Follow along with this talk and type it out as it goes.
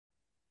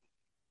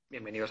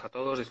Bienvenidos a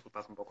todos,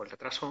 disculpad un poco el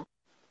retraso.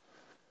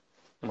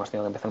 Hemos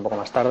tenido que empezar un poco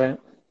más tarde.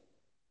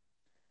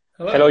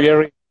 Hello, Hello.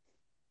 Jerry.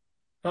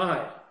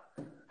 Hi.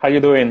 How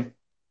you doing?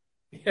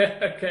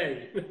 Yeah,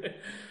 okay.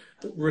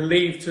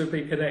 Relieved to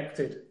be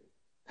connected.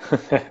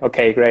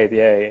 Okay, great.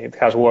 Yeah, it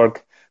has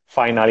worked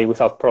finally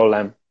without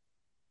problem.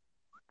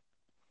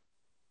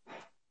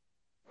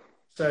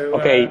 So,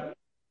 Okay,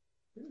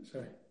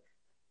 sorry.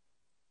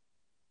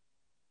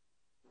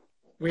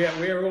 We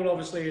are all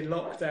obviously in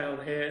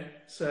lockdown here,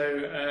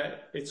 so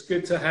it's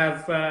good to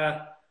have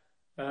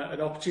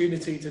an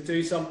opportunity to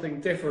do something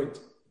different.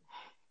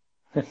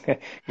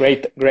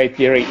 great,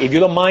 Jerry. If you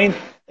don't mind,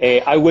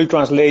 I will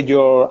translate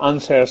your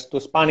answers to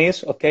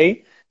Spanish,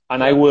 okay?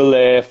 And I Yeah,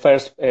 will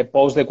first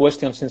pose the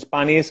questions in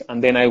Spanish,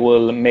 and then I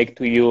will make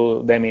to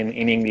you them in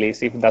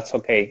English, if that's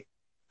okay.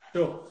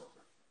 sure.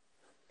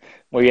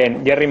 Muy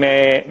bien, Jerry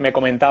me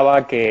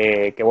comentaba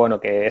bueno,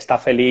 que está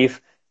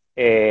feliz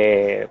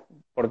eh,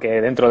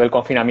 porque dentro del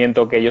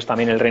confinamiento que ellos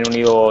también en el Reino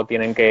Unido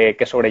tienen que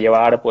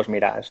sobrellevar, pues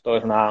mira, esto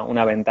es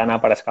una ventana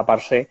para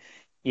escaparse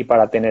y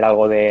para tener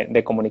algo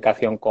de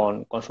comunicación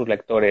con sus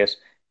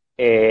lectores.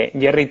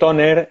 Jerry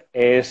Toner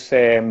es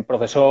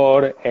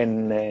profesor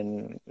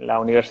en la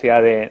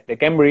Universidad de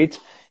Cambridge.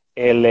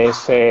 Él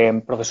es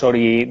profesor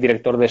y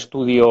director de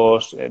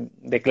estudios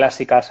de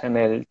clásicas en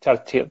el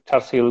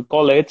Churchill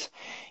College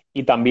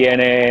y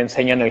también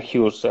enseña en el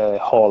Hughes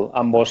Hall,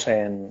 ambos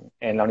en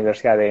la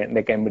Universidad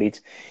de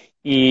Cambridge.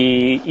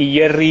 Y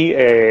Jerry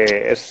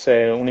es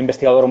un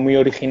investigador muy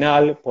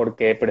original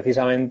porque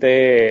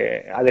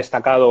precisamente ha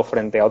destacado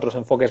frente a otros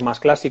enfoques más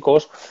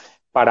clásicos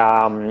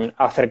para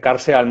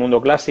acercarse al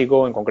mundo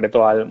clásico, en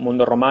concreto al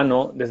mundo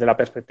romano, desde la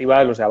perspectiva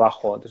de los de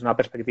abajo, desde una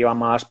perspectiva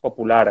más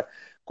popular,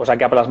 cosa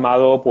que ha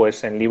plasmado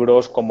pues, en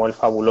libros como el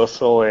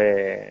fabuloso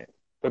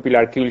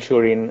Popular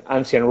Culture in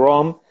Ancient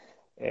Rome,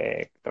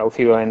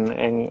 traducido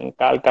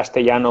al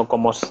castellano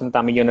como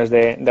 60 millones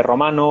de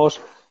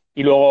romanos,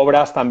 y luego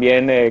obras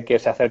también que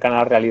se acercan a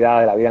la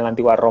realidad de la vida en la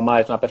antigua Roma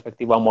desde una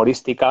perspectiva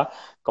humorística,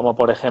 como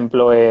por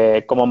ejemplo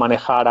Cómo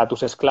manejar a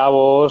tus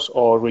esclavos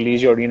o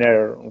Release Your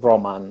Inner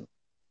Roman.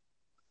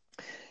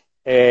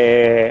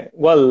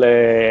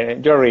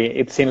 Jory,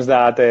 it seems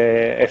that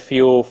a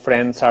few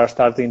friends are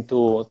starting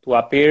to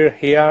appear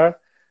here,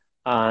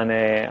 and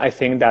I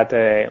think that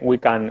we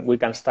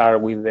can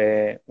start with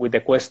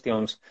the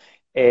questions.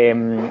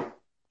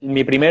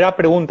 Mi primera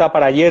pregunta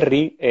para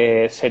Jerry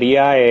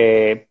sería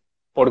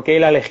 ¿por qué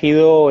él ha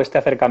elegido este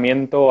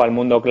acercamiento al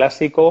mundo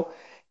clásico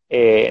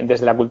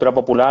desde la cultura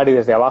popular y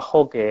desde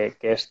abajo que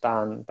es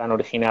tan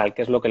original?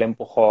 ¿Qué es lo que le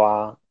empujó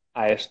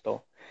a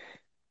esto?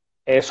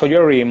 So,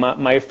 Yuri,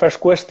 my first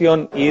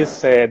question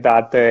is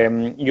that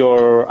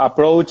your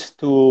approach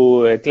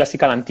to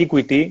classical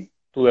antiquity,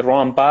 to the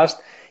Roman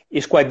past,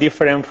 is quite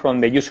different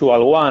from the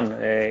usual one.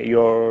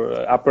 Your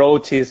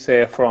approach is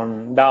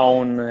from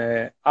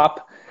down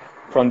up,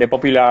 from the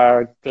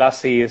popular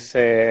classes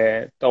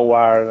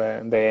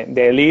toward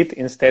the elite,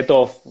 instead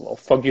of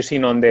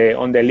focusing on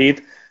the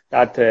elite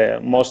that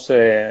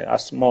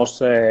as most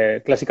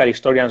classical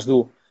historians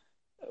do.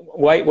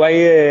 Why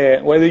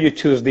do you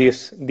choose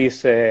this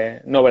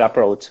novel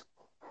approach?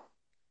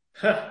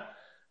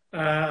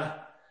 uh,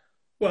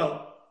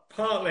 well,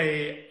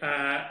 partly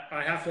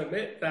I have to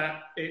admit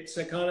that it's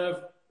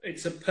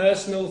a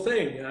personal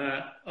thing.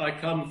 I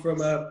come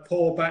from a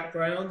poor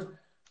background.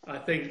 I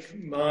think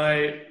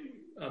my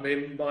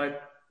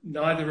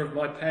neither of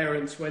my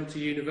parents went to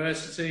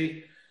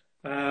university.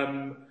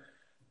 Um,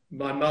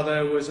 my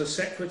mother was a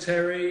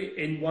secretary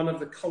in one of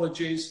the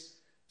colleges,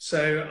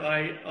 so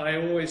I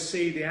always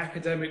see the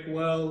academic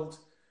world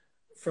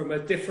from a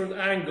different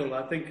angle.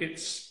 I think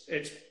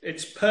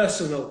it's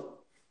personal.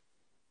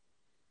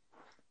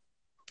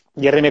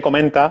 Jerry me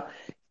comenta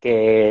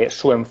que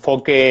su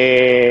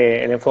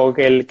enfoque, el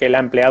enfoque que él ha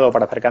empleado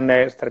para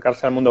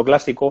acercarse al mundo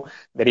clásico,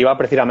 deriva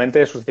precisamente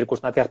de sus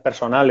circunstancias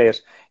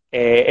personales.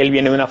 Él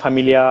viene de una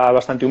familia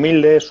bastante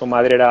humilde, su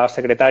madre era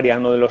secretaria en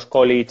uno de los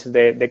colleges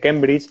de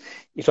Cambridge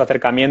y su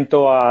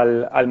acercamiento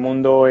al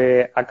mundo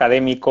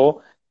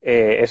académico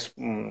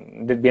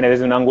viene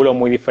desde un ángulo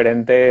muy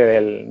diferente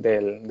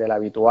del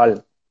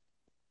habitual.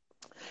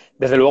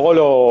 Desde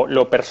luego,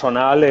 lo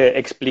personal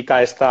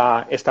explica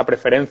esta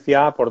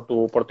preferencia por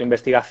tu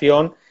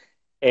investigación,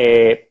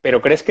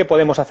 pero ¿crees que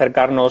podemos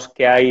acercarnos,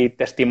 que hay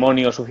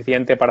testimonio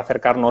suficiente para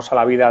acercarnos a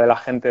la vida de la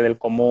gente del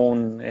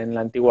común en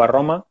la antigua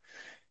Roma?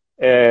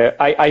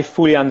 I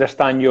fully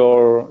understand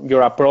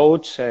your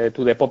approach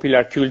to the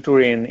popular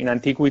culture in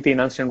antiquity, in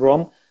ancient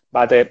Rome,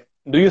 but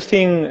do you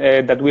think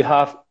that we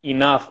have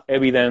enough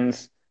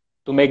evidence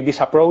to make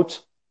this approach?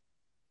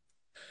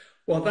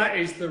 Well, that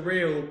is the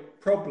real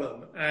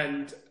problem.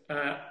 And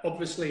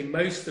obviously,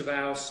 most of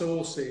our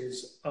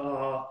sources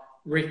are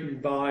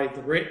written by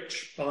the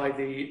rich, by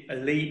the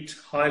elite,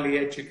 highly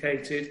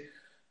educated.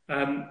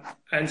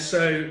 And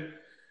so,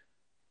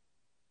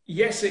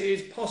 yes, it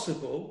is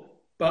possible,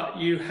 but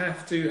you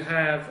have to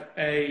have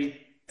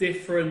a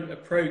different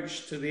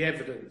approach to the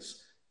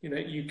evidence. You know,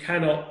 you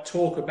cannot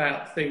talk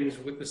about things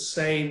with the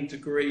same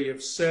degree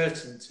of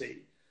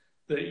certainty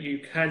that you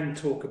can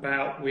talk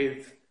about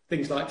with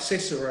things like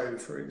Cicero,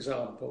 for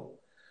example.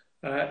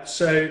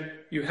 So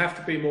you have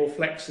to be more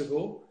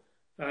flexible,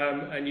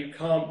 and you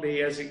can't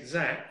be as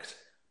exact,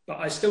 but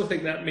I still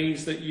think that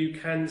means that you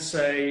can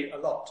say a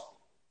lot.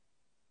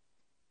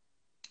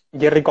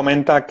 Jerry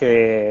comenta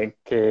que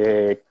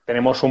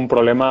tenemos un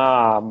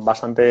problema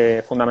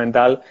bastante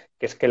fundamental,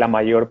 que es que la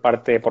mayor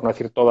parte, por no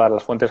decir todas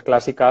las fuentes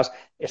clásicas,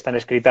 están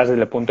escritas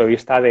desde el punto de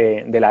vista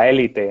de la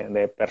élite,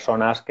 de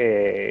personas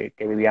que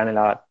vivían en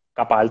la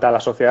capa alta de la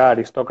sociedad,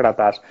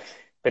 aristócratas.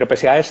 Pero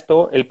pese a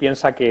esto, él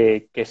piensa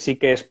que sí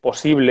que es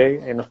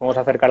posible, nos podemos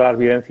acercar a las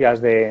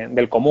vivencias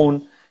del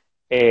común,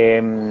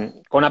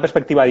 con una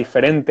perspectiva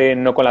diferente,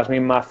 no con las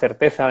mismas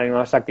certezas, las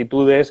mismas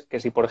actitudes, que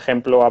si, por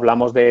ejemplo,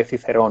 hablamos de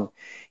Cicerón.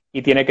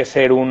 Y tiene que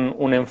ser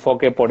un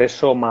enfoque, por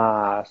eso,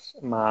 más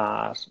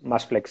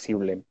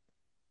flexible.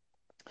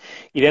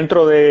 Y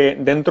dentro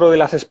de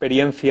las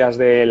experiencias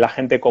de la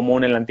gente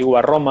común en la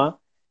antigua Roma,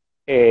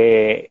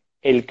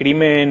 el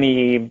crimen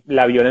y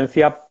la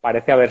violencia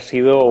parece haber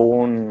sido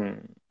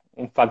un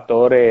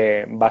factor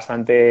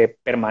bastante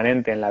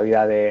permanente en la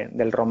vida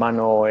del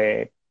romano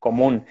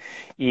común.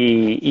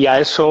 Y a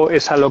eso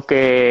es a lo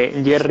que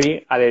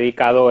Jerry ha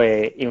dedicado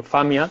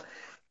Infamia,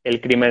 el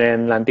crimen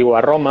en la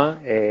antigua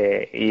Roma,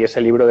 y es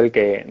el libro del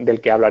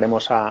que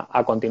hablaremos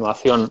a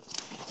continuación.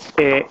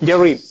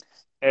 Jerry,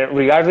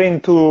 regarding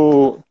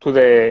to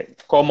the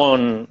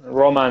common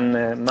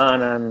Roman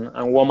man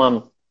and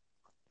woman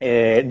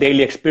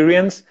daily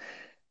experience,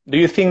 do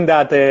you think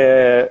that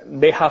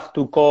they have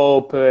to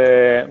cope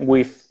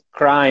with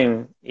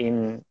crime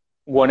in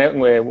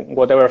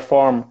whatever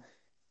form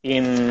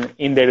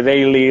in their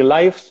daily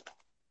lives?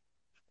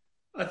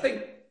 I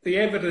think the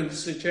evidence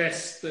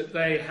suggests that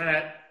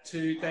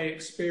they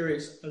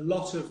experienced a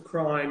lot of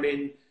crime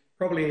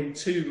probably in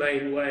two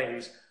main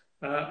ways.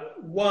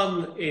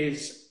 One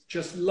is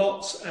just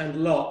lots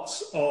and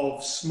lots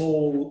of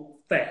small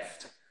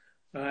theft,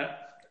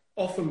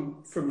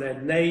 often from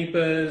their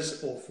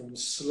neighbours or from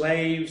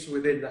slaves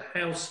within the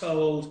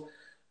household.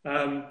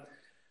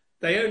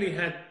 They only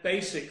had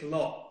basic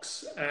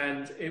locks,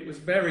 and it was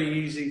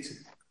very easy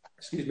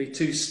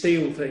to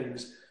steal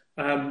things.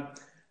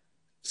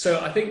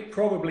 So I think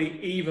probably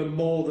even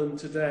more than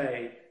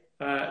today,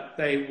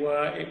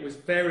 it was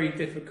very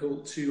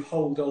difficult to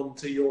hold on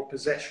to your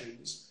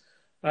possessions.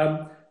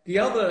 The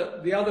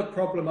other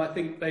problem I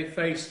think they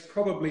faced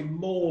probably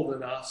more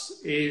than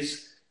us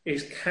is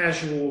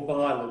casual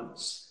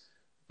violence.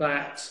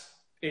 That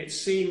it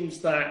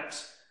seems that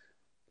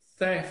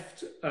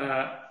theft,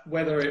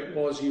 whether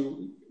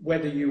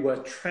you were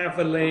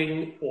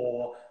traveling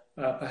or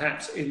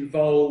perhaps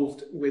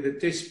involved with a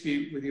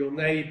dispute with your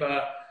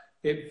neighbor,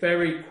 it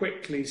very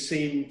quickly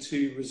seemed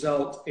to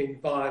result in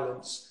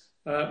violence,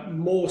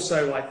 more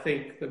so, I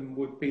think, than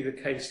would be the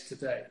case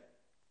today.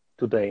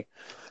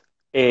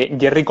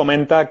 Jerry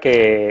comenta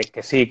que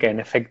sí, que en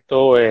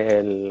efecto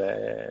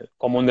el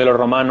común de los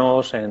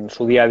romanos en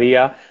su día a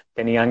día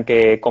tenían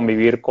que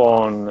convivir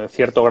con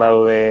cierto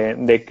grado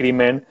de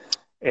crimen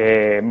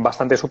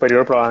bastante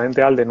superior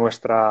probablemente al de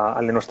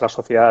nuestras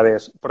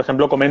sociedades. Por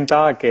ejemplo,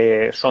 comenta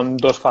que son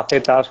dos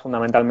facetas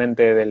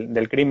fundamentalmente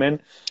del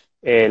crimen,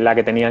 la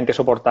que tenían que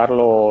soportar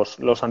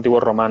los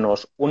antiguos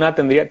romanos. Una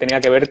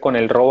tenía que ver con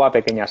el robo a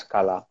pequeña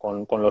escala,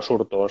 con los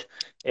hurtos.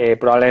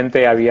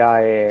 Probablemente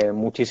había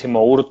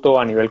muchísimo hurto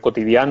a nivel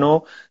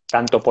cotidiano,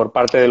 tanto por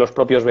parte de los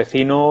propios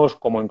vecinos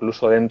como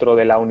incluso dentro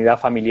de la unidad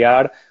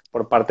familiar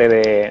por parte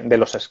de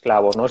los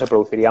esclavos, ¿no? Se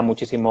produciría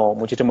muchísimo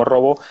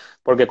robo,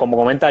 porque como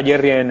comenta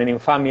Jerry en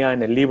Infamia,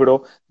 en el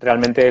libro,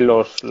 realmente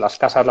las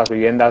casas, las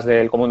viviendas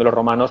del común de los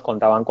romanos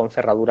contaban con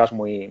cerraduras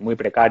muy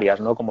precarias,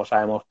 ¿no? Como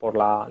sabemos por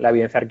la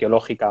evidencia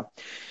arqueológica.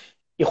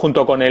 Y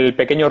junto con el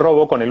pequeño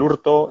robo, con el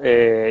hurto,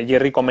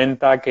 Jerry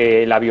comenta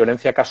que la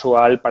violencia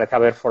casual parece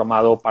haber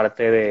formado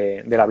parte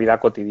de la vida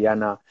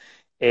cotidiana.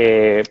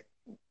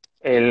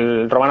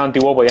 El romano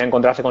antiguo podía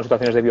encontrarse con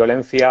situaciones de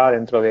violencia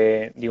dentro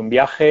de un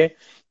viaje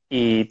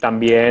y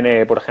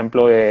también, por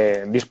ejemplo,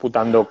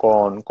 disputando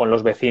con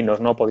los vecinos,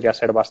 ¿no? Podría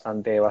ser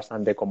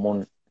bastante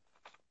común.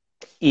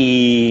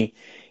 Y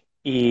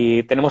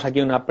tenemos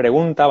aquí una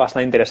pregunta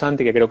bastante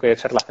interesante que creo que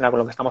se relaciona con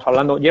lo que estamos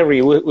hablando.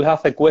 Jerry, we have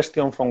a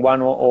question from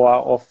one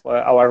of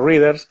our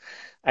readers,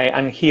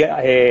 and he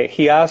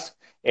asks,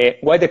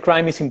 why the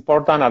crime is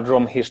important at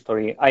Rome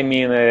history? I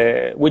mean,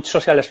 which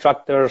social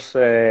structures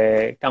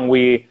can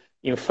we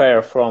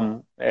infer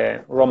from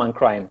Roman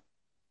crime?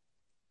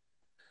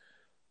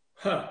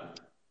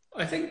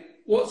 I think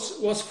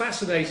what's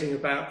fascinating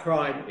about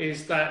crime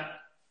is that,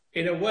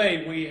 in a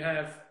way, we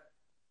have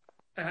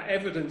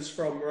evidence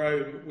from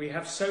Rome. We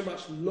have so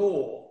much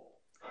law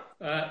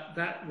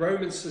that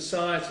Roman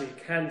society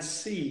can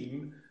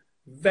seem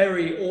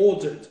very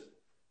ordered,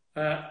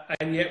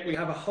 and yet we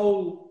have a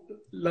whole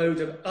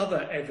load of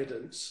other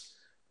evidence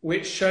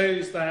which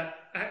shows that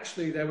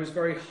actually there was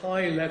very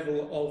high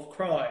level of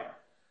crime.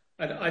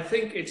 And I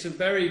think it's a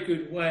very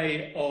good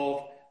way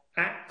of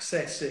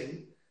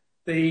accessing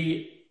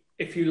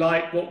if you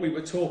like, what we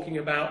were talking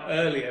about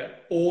earlier,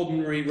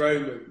 ordinary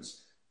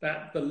Romans,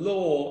 that the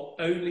law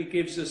only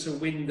gives us a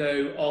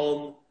window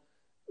on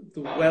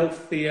the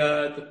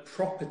wealthier, the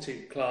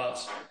property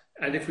class.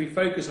 And if we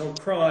focus on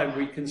crime,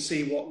 we can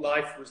see what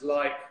life was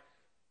like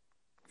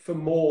for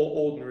more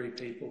ordinary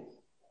people.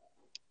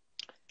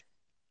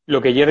 Lo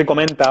que Jerry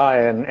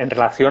comenta en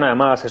relación,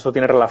 además, esto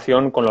tiene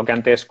relación con lo que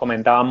antes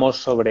comentábamos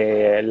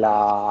sobre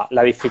la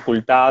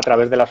dificultad a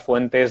través de las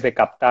fuentes de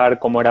captar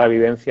cómo era la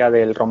vivencia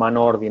del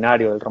romano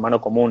ordinario, del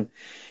romano común.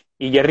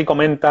 Y Jerry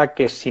comenta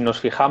que si nos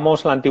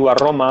fijamos en la Antigua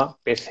Roma,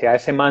 pese a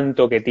ese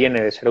manto que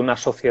tiene de ser una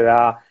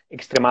sociedad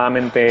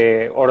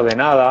extremadamente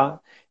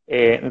ordenada,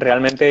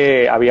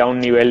 realmente había un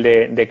nivel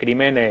de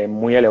crimen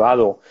muy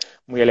elevado,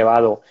 muy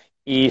elevado.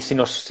 Y si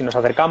nos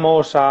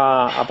acercamos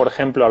por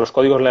ejemplo, a los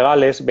códigos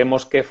legales,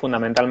 vemos que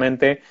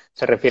fundamentalmente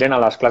se refieren a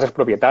las clases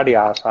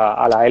propietarias,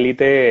 a la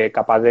élite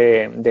capaz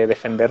de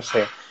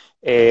defenderse.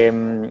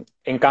 En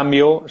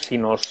cambio, si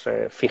nos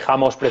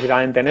fijamos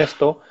precisamente en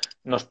esto,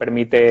 nos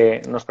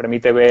permite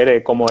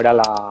ver cómo era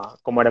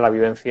la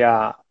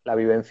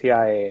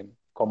vivencia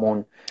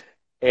común.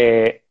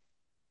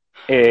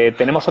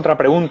 Tenemos otra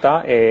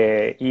pregunta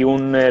y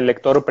un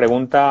lector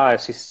pregunta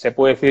si se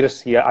puede decir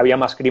si había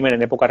más crimen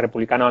en época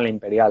republicana o en la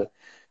imperial.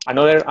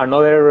 Another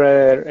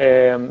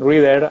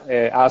reader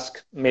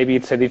asked, maybe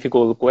it's a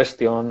difficult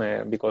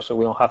question because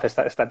we don't have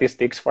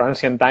statistics for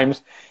ancient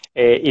times,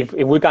 if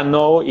we can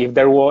know if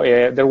there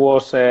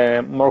was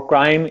more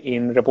crime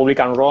in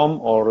Republican Rome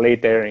or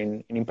later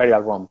in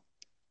Imperial Rome.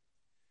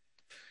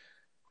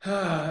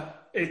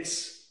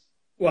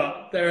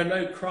 Well, there are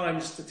no crime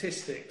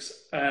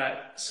statistics.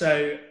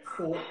 So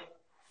for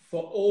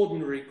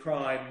ordinary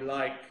crime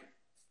like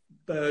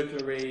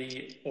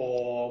burglary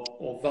or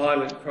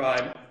violent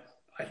crime,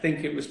 I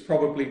think it was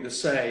probably the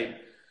same.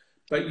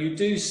 But you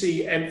do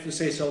see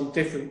emphasis on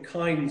different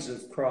kinds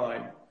of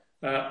crime.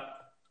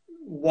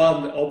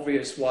 One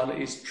obvious one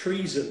is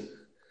treason,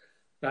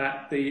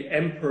 that the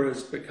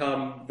emperors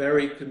become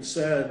very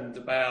concerned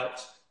about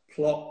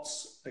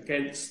plots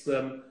against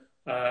them,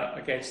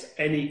 against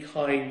any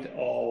kind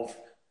of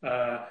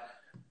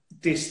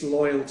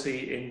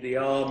disloyalty in the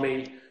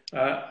army.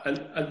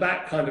 And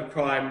that kind of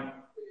crime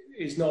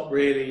is not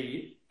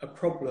really a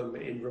problem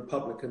in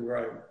Republican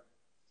Rome.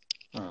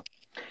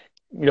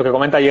 Lo que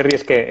comenta Jerry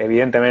es que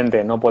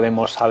evidentemente no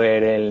podemos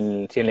saber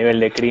si el nivel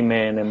de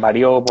crimen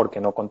varió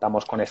porque no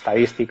contamos con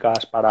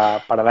estadísticas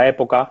para la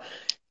época,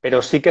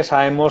 pero sí que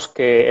sabemos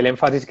que el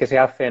énfasis que se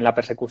hace en la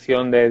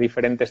persecución de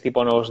diferentes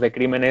tipos de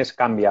crímenes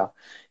cambia.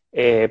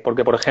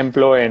 Porque, por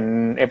ejemplo,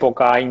 en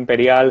época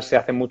imperial se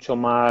hace mucho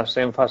más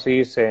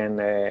énfasis en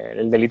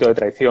el delito de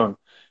traición.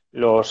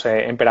 Los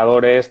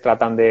emperadores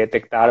tratan de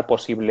detectar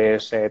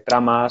posibles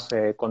tramas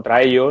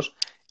contra ellos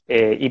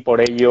y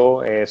por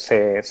ello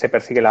se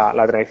persigue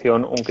la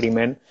traición, un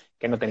crimen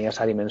que no tenía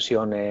esa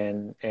dimensión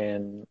en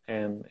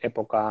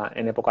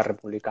época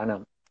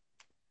republicana.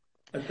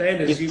 And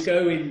then as you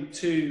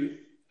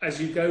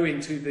go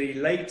into the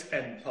late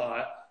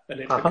empire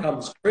and it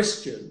becomes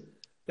Christian,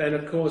 then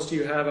of course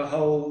you have a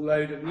whole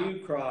load of new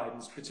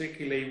crimes,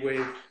 particularly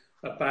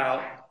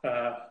about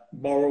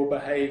moral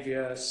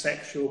behavior,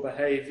 sexual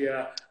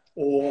behavior,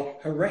 or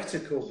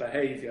heretical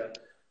behavior.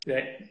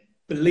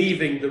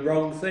 Believing the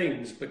wrong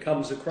things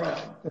becomes a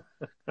crime.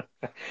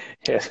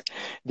 Yes.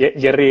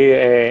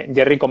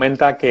 Jerry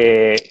comenta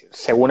que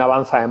según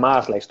avanza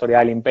además la historia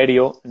del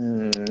imperio,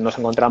 nos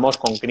encontramos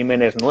con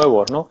crímenes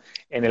nuevos, ¿no?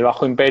 En el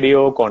Bajo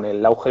Imperio, con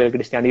el auge del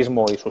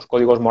cristianismo y sus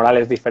códigos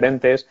morales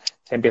diferentes,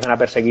 se empiezan a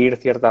perseguir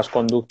ciertas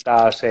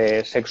conductas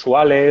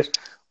sexuales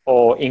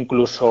o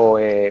incluso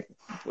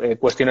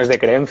cuestiones de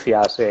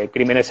creencias,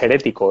 crímenes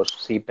heréticos,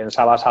 si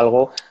pensabas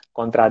algo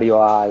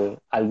contrario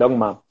al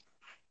dogma.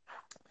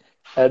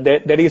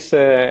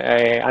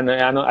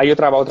 Hay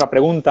otra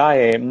pregunta.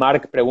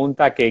 Mark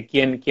pregunta que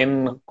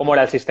cómo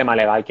era el sistema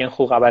legal, quién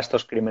juzgaba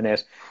estos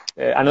crímenes.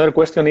 Another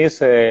question is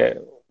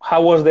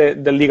how was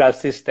the legal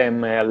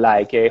system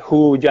like?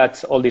 Who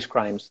judged all these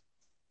crimes?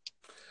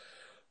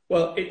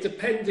 Well, it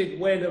depended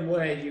when and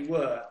where you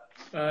were.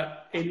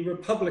 In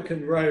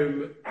Republican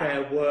Rome,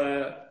 there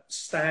were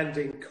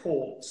standing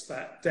courts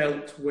that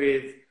dealt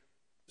with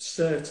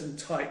certain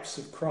types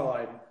of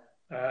crime.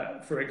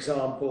 For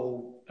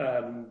example,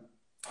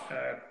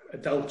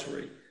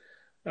 adultery,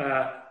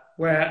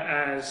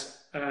 whereas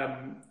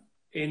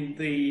in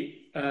the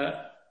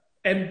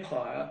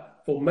empire,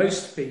 for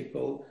most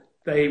people,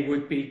 they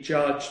would be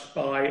judged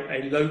by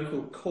a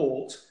local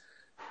court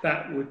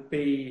that would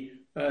be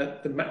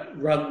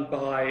run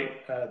by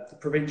the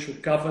provincial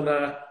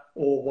governor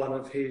or one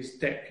of his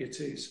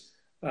deputies.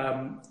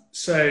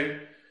 So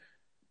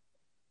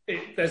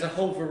there's a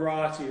whole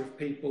variety of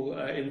people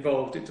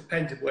involved. It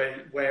depended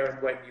where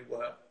and when you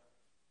were.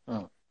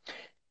 Oh.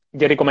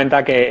 Jerry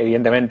comenta que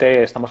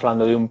evidentemente estamos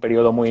hablando de un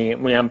periodo muy,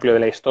 muy amplio de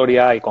la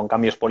historia y con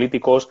cambios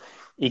políticos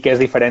y que es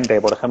diferente.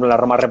 Por ejemplo, en la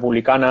Roma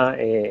republicana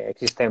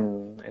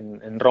existen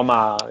en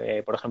Roma,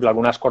 por ejemplo,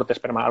 algunas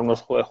cortes,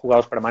 algunos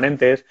juzgados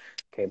permanentes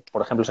que,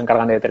 por ejemplo, se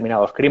encargan de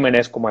determinados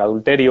crímenes como el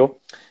adulterio,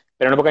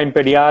 pero en época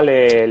imperial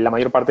la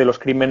mayor parte de los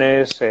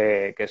crímenes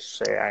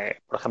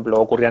por ejemplo,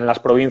 ocurrían en las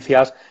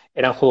provincias,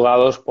 eran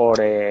juzgados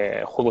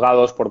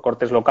por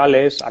cortes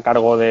locales a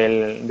cargo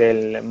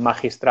del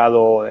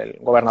magistrado, del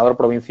gobernador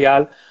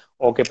provincial,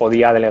 o que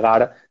podía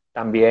delegar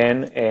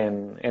también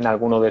en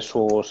algunos de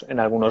sus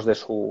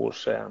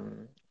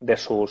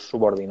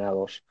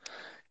subordinados.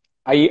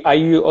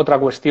 Hay otra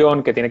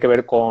cuestión que tiene que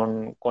ver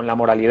con la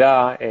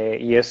moralidad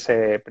y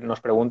nos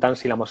preguntan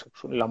si la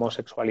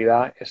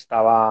homosexualidad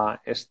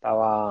estaba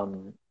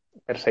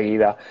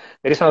perseguida.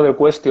 There is another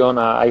question.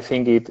 I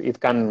think it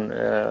can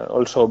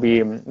also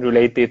be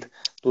related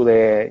to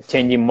the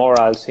changing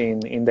morals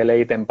in the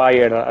late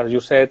empire, as you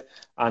said.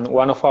 And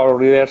one of our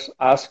readers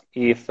asked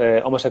if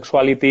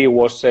homosexuality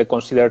was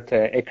considered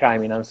a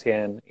crime in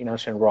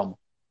ancient Rome.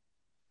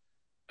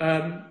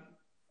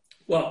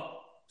 Well,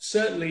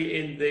 certainly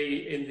in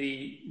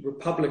the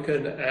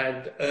Republican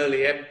and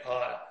early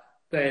Empire,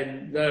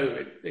 then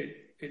no,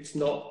 it's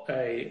not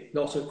a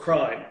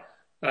crime.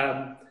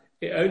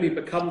 It only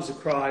becomes a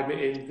crime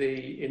in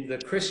the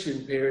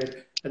Christian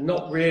period, and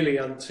not really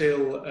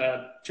until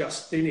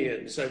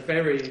Justinian, so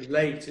very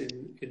late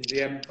in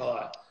the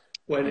Empire,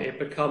 when it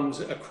becomes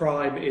a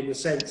crime in the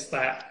sense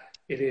that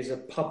it is a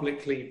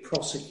publicly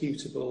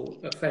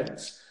prosecutable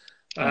offence.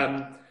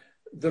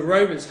 The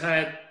Romans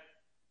had,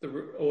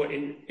 or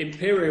in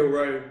imperial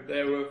Rome,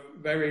 there were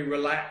very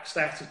relaxed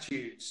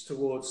attitudes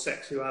towards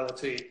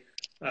sexuality,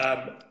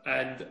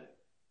 and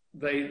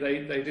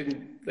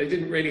they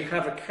didn't really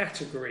have a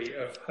category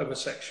of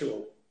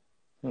homosexual.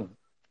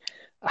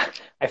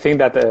 I think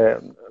that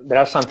there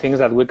are some things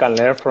that we can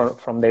learn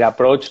from their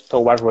approach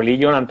towards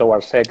religion and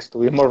towards sex, to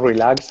be more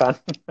relaxed. And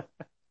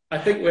I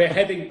think we're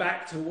heading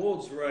back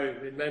towards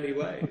Rome in many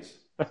ways.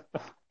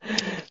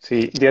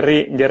 Sí,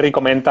 Jerry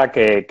comenta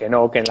que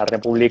no, que en la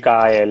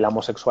República la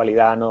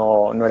homosexualidad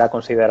no era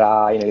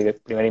considerada, y en el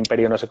primer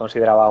imperio no se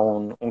consideraba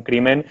un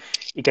crimen,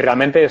 y que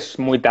realmente es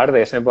muy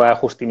tarde, es en época de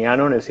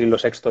Justiniano, en el siglo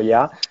VI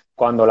ya,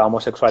 cuando la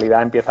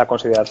homosexualidad empieza a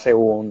considerarse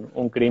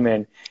un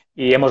crimen.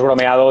 Y hemos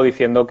bromeado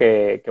diciendo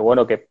que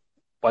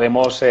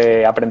podemos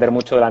aprender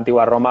mucho de la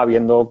Antigua Roma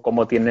viendo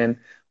cómo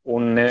tienen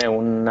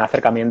un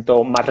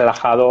acercamiento más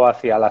relajado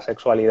hacia la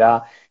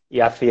sexualidad y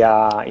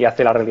hacia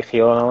la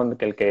religión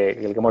que el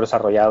que hemos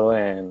desarrollado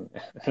en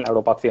la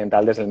Europa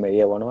occidental desde el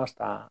medievo, ¿no?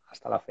 hasta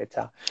la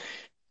fecha.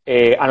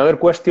 Another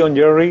question,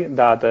 Jerry,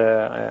 that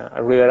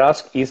a reader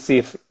asked is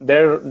if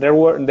there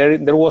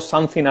was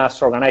something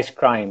as organized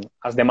crime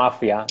as the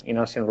mafia in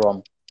ancient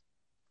Rome.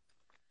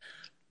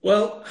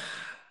 Well,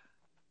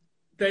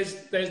 there's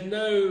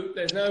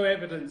no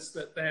evidence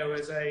that there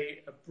was a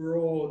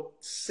broad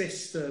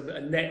system,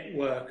 a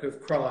network of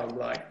crime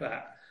like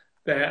that.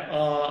 There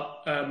are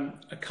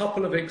a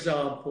couple of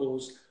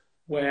examples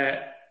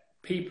where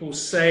people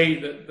say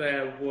that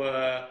there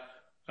were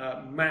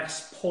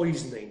mass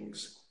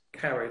poisonings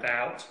carried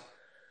out,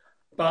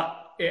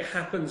 but it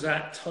happens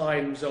at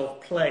times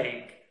of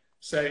plague.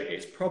 So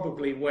it's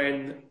probably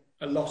when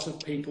a lot of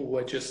people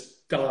were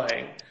just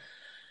dying.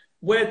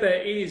 Where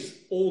there is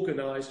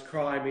organized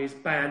crime is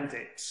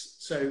bandits.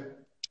 So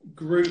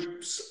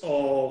groups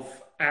of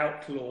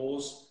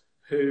outlaws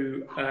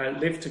who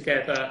live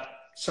together,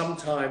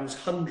 sometimes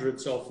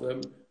hundreds of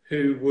them,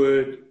 who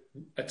would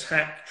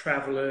attack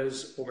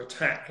travelers or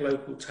attack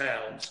local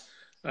towns.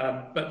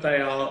 But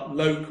they are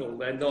local,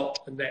 they're not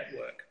a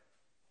network.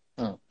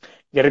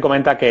 Jerry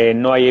comenta que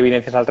no hay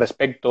evidencias al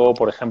respecto,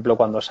 por ejemplo,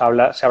 cuando se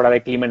habla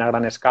de crimen a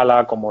gran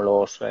escala, como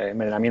los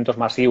envenenamientos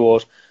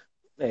masivos,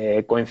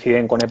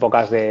 coinciden con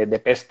épocas de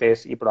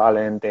pestes y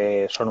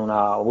probablemente son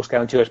una búsqueda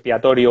de un chivo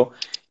expiatorio.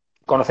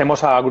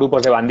 Conocemos a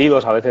grupos de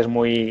bandidos, a veces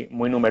muy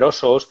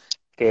numerosos,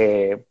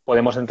 que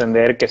podemos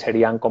entender que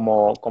serían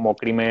como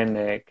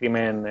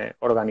crimen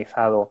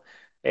organizado.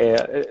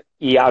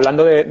 Y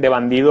hablando de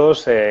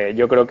bandidos,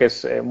 yo creo que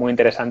es muy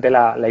interesante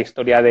la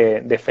historia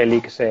de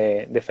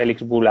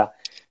Félix Bula.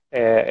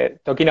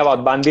 Talking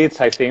about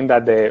bandits, I think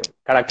that the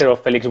character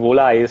of Félix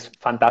Bula is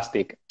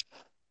fantastic.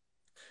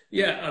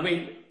 Yeah, I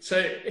mean,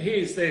 so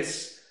he's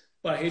this,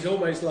 well, he's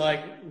almost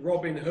like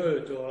Robin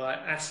Hood or like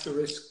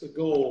Asterisk the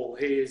Gaul.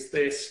 He is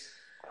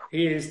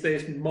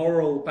this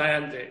moral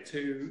bandit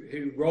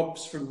who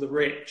robs from the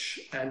rich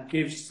and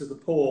gives to the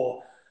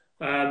poor.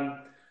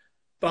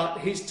 But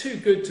he's too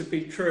good to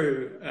be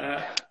true.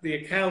 The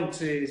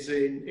account is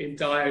in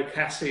Dio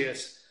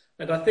Cassius,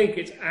 and I think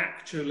it's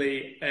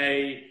actually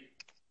a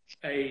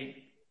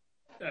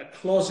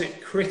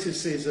closet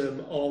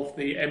criticism of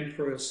the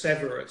Emperor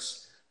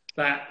Severus,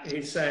 that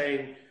he's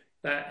saying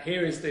that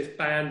here is this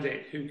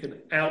bandit who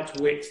can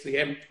outwit the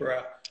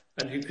emperor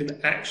and who can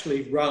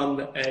actually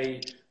run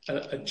a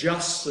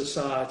just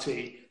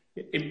society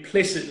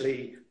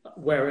implicitly,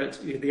 whereas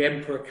the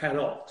emperor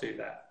cannot do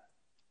that.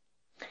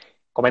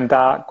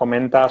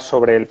 Comenta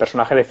sobre el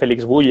personaje de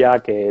Félix Bulla,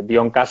 que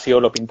Dion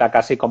Casio lo pinta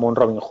casi como un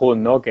Robin Hood,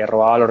 ¿no? Que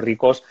robaba a los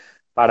ricos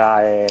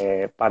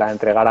para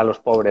entregar a los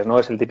pobres, ¿no?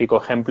 Es el típico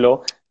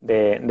ejemplo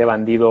de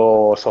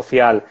bandido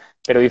social.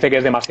 pero dice que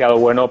es demasiado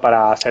bueno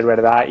para ser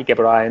verdad y que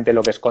probablemente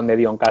lo que esconde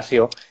Dion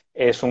Casio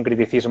es un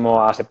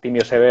criticismo a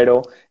Septimio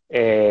Severo,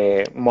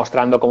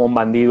 mostrando cómo un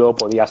bandido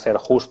podía ser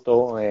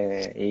justo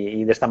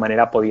y de esta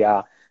manera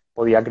podía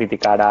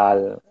criticar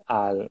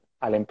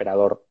al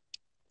emperador.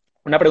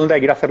 Una pregunta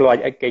que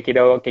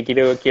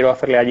quiero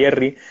hacerle a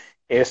Jerry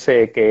es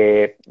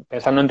que,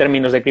 pensando en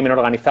términos de crimen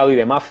organizado y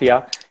de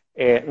mafia,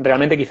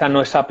 realmente quizá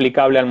no es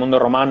aplicable al mundo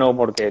romano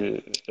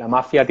porque la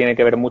mafia tiene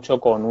que ver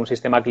mucho con un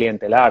sistema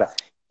clientelar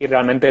y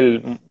realmente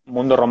el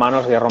mundo romano,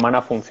 la sociedad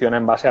romana, funciona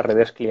en base a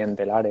redes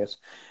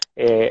clientelares.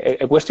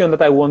 A question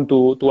that I want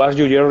to ask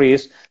you, Jerry,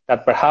 is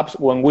that perhaps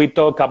when we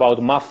talk about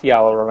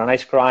mafia or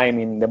organized crime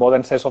in the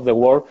modern sense of the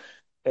word,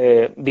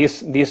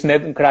 these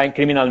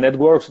criminal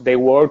networks, they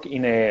work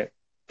in a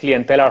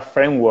clientelar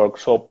framework.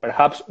 So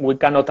perhaps we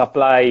cannot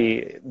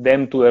apply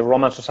them to the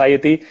Roman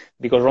society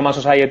because Roman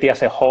society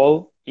as a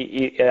whole,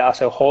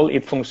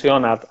 it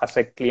functions as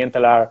a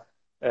clientelar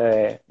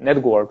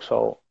network.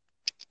 So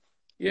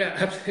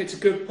yeah, it's a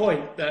good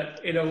point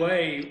that in a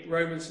way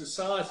Roman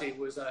society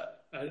was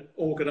an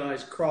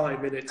organized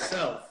crime in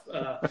itself.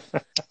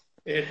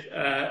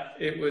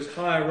 It was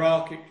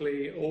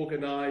hierarchically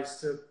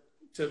organized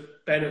to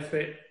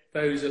benefit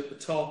those at the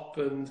top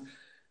and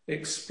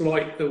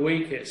exploit the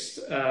weakest.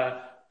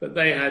 But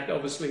they had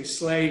obviously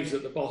slaves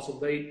at the bottom.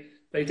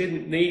 They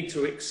didn't need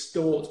to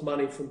extort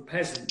money from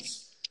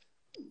peasants.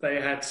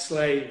 They had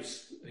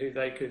slaves who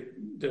they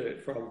could do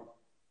it from.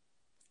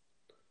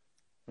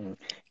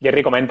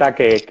 Jerry comenta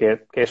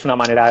que es una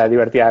manera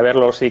divertida de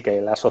verlo, sí, que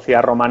la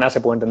sociedad romana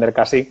se puede entender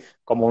casi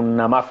como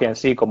una mafia en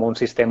sí, como un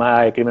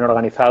sistema de crimen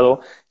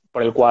organizado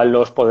por el cual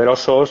los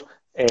poderosos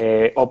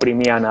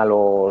oprimían a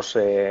los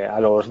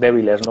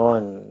débiles, ¿no?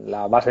 En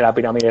la base de la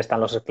pirámide están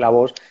los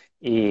esclavos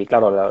y,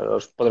 claro,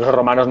 los poderosos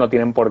romanos no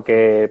tienen por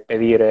qué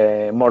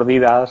pedir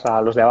mordidas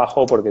a los de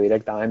abajo porque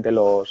directamente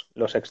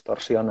los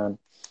extorsionan.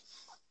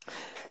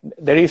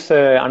 There is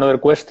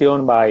another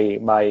question by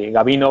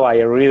Gabino,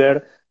 by a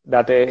reader,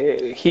 that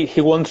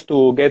he wants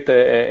to get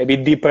a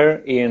bit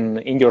deeper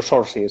in your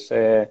sources.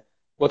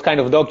 What kind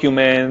of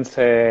documents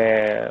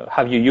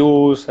have you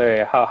used?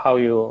 How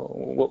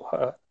you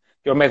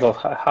your method?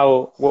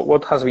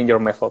 What has been your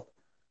method?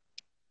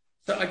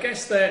 So I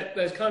guess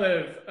there's kind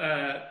of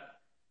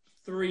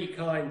three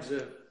kinds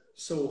of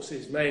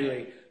sources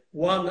mainly.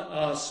 One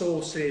are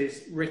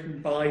sources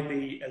written by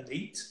the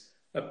elite,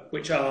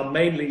 which are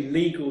mainly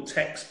legal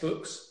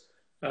textbooks.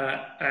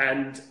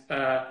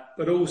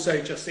 But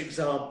also just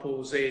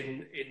examples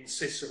in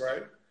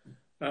Cicero.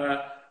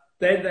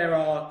 Then there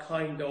are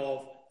kind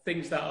of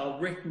things that are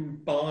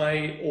written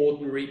by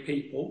ordinary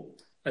people,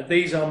 and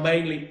these are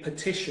mainly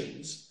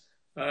petitions,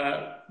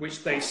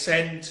 which they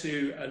send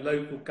to a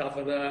local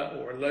governor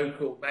or a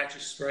local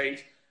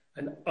magistrate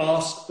and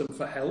ask them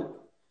for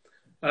help.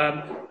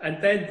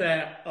 And then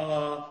there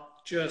are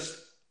just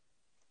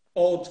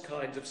odd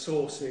kinds of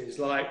sources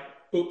like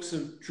books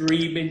of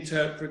dream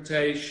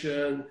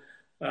interpretation,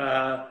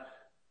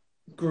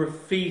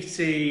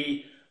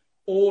 graffiti,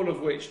 all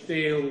of which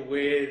deal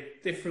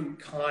with different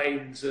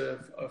kinds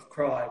of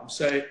crime.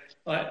 So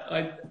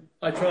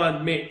I try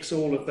and mix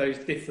all of those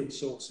different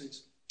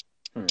sources.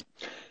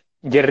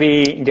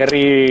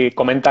 Jerry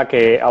comenta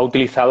que ha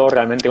utilizado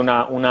realmente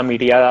una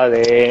miríada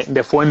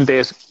de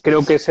fuentes.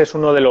 Creo que ese es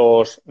uno de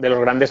los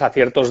grandes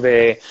aciertos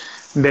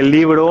del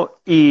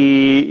libro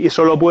y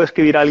solo puede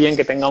escribir alguien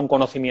que tenga un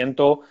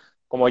conocimiento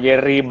como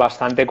Jerry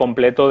bastante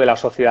completo de la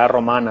sociedad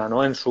romana,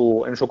 ¿no? en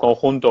su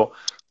conjunto,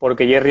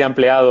 porque Jerry ha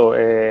empleado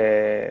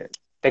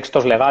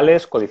textos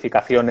legales,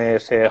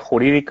 codificaciones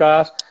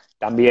jurídicas,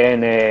 también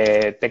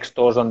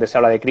textos donde se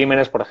habla de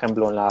crímenes, por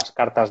ejemplo, en las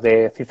cartas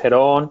de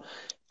Cicerón,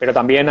 pero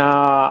también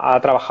ha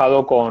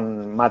trabajado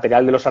con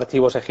material de los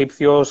archivos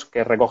egipcios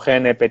que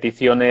recogen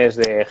peticiones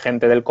de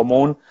gente del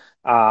común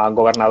a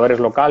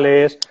gobernadores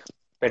locales,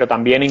 pero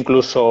también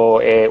incluso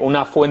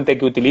una fuente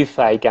que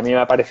utiliza y que a mí me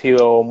ha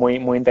parecido muy,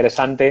 muy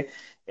interesante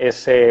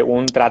es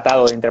un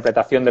tratado de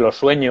interpretación de los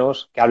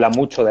sueños que habla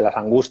mucho de las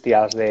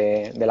angustias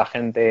de la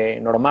gente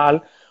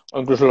normal,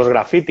 o incluso los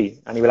graffiti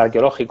a nivel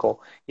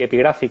arqueológico y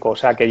epigráfico. O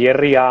sea que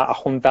Jerry ha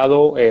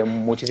juntado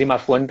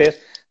muchísimas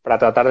fuentes para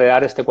tratar de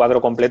dar este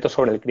cuadro completo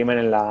sobre el crimen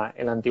en la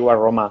antigua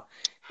Roma.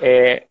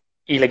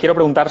 Y le quiero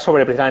preguntar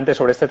precisamente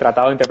sobre este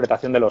tratado de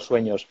interpretación de los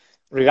sueños.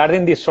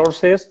 Regarding these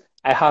sources,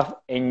 I have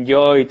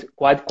enjoyed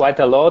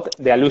quite a lot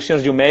the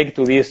allusions you make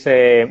to this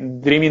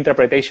dream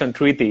interpretation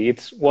treaty.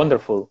 It's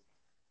wonderful.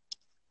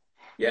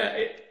 Yeah,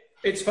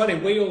 it's funny.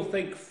 We all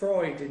think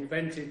Freud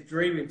invented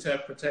dream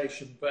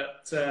interpretation,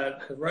 but the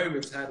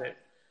Romans had it.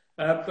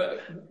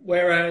 But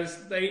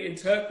whereas they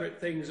interpret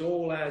things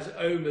all as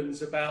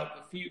omens about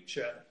the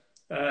future,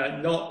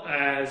 not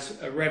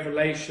as a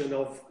revelation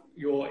of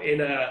your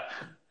inner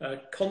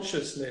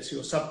consciousness,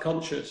 your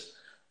subconscious.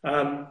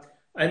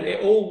 And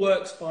it all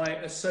works by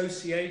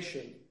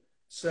association.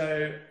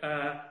 So,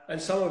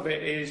 and some of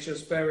it is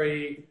just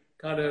very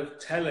kind of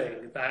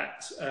telling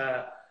that,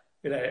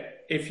 you know,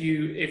 if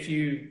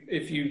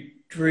you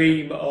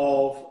dream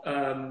of,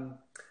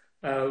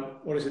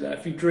 what is it?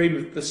 If you dream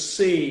of the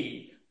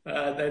sea,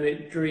 then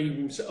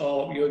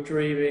you're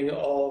dreaming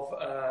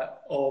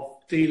of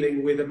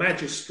dealing with a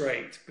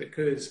magistrate,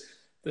 because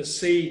the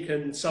sea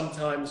can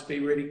sometimes be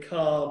really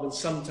calm and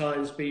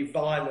sometimes be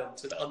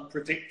violent and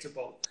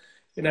unpredictable.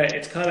 You know,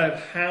 it's kind of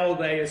how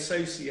they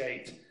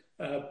associate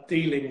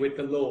dealing with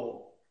the law.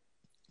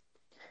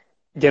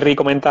 Jerry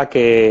comenta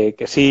que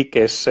sí,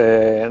 que es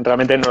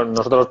realmente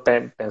nosotros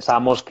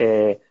pensamos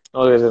que,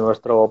 ¿no?, desde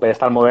nuestro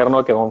pedestal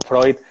moderno, que con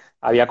Freud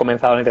había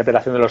comenzado la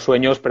interpretación de los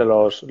sueños,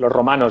 pero los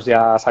romanos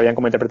ya sabían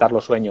cómo interpretar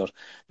los sueños.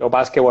 Lo que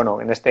pasa es que, bueno,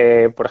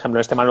 por ejemplo,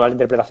 en este manual de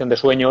interpretación de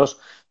sueños,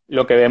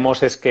 lo que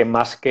vemos es que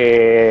más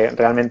que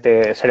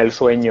realmente ser el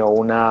sueño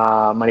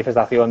una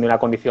manifestación de una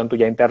condición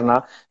tuya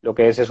interna, lo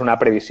que es una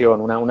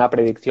previsión, una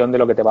predicción de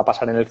lo que te va a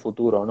pasar en el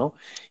futuro, ¿no?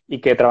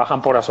 Y que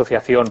trabajan por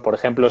asociación. Por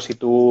ejemplo, si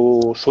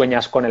tú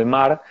sueñas con el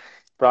mar,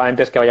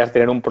 probablemente es que vayas a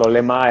tener un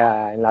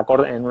problema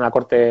en una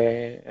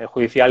corte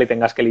judicial y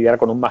tengas que lidiar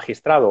con un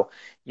magistrado.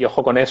 Y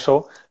ojo con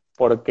eso,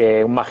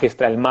 porque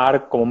el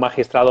mar como un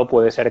magistrado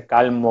puede ser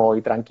calmo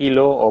y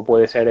tranquilo, o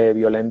puede ser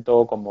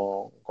violento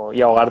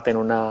y ahogarte en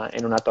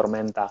una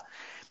tormenta.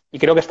 Y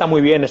creo que está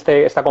muy bien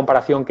esta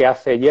comparación que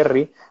hace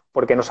Jerry,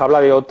 porque nos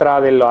habla de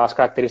otra de las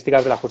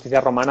características de la justicia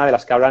romana de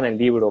las que habla en el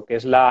libro, que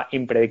es la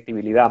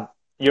impredictibilidad.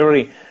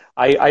 Jerry,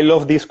 I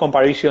love this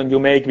comparison you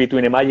make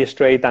between a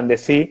magistrate and the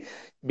sea,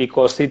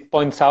 because it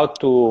points out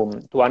to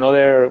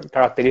another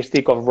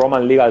characteristic of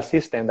Roman legal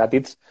system, that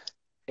it's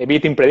a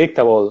bit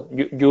unpredictable.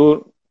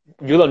 You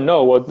don't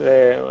know what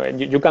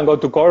you can go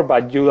to court,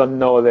 but you don't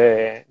know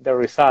the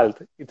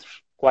result. It's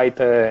quite.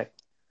 No,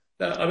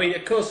 I mean,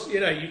 of course, you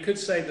know, you could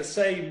say the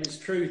same is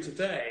true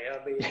today.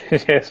 I mean,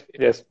 yes,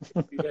 yes.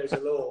 There's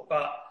a law,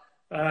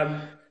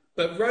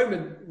 but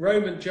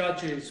Roman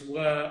judges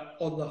were,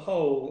 on the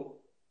whole,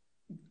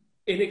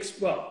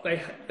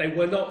 they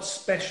were not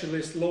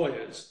specialist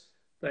lawyers.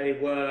 They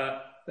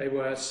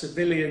were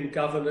civilian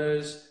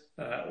governors,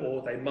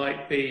 or they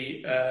might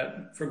be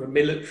from a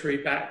military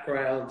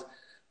background.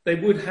 They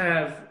would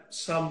have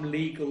some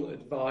legal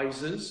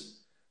advisors,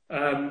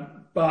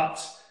 and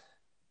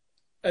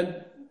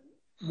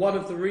one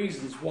of the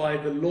reasons why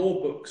the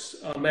law books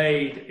are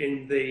made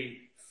in the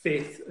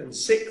 5th and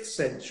 6th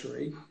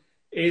century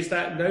is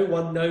that no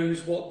one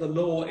knows what the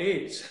law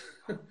is.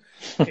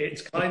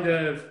 It's kind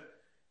of,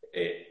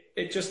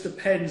 it just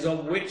depends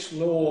on which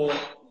law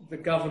the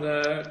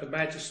governor, the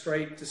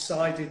magistrate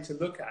decided to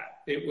look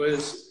at. It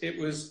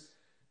was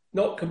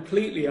not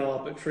completely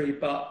arbitrary,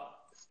 but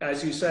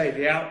as you say,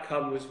 the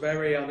outcome was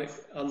very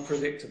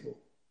unpredictable.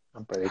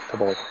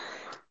 Unpredictable.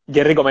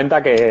 Jerry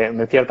comenta que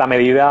en cierta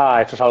medida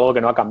esto es algo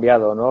que no ha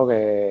cambiado, ¿no?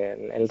 Que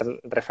el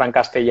refrán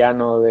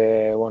castellano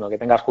de, bueno, que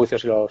tengas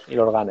juicios y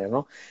los ganes,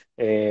 ¿no?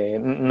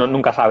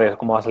 Nunca sabes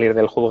cómo va a salir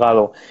del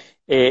juzgado.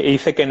 Y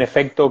dice que en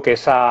efecto que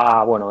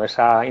esa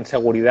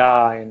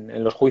inseguridad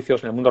en los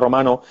juicios en el mundo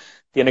romano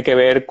tiene que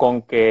ver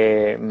con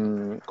que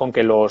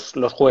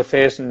los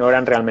jueces no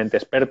eran realmente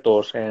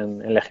expertos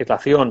en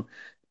legislación.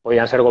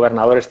 Podían ser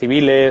gobernadores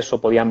civiles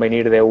o podían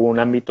venir de un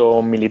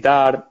ámbito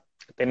militar.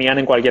 Tenían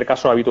en cualquier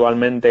caso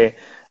habitualmente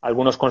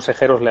algunos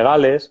consejeros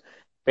legales,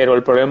 pero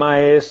el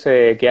problema es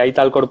que hay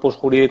tal corpus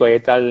jurídico y hay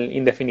tal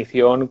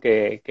indefinición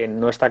que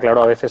no está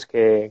claro a veces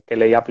qué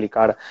ley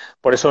aplicar.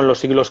 Por eso en los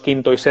siglos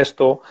V y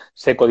VI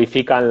se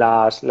codifican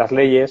las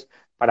leyes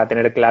para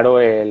tener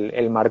claro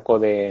el marco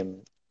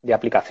de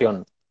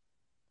aplicación.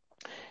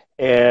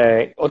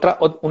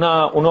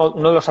 Uno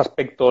de los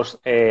aspectos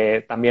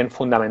también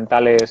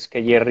fundamentales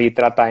que Jerry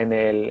trata en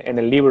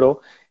el libro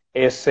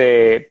es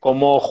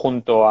cómo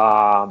junto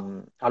a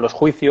los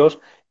juicios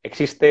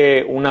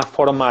existe una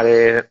forma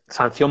de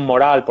sanción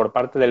moral por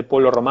parte del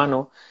pueblo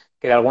romano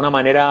que de alguna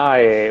manera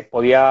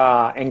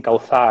podía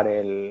encauzar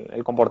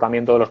el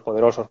comportamiento de los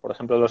poderosos, por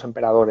ejemplo, de los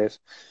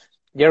emperadores.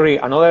 Jerry,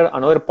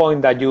 another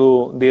point that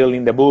you deal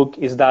in the book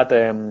is that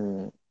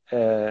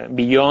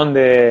beyond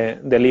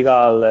the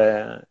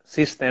legal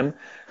system,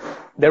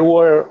 there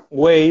were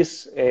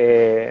ways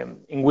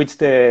in which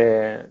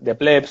the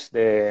plebs,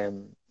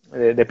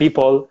 the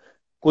people,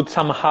 could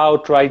somehow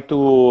try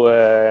to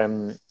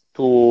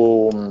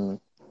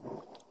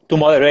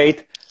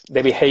moderate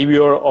the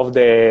behavior of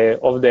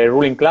the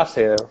ruling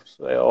classes,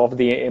 of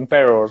the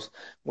emperors,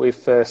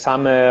 with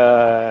some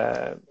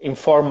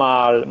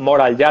informal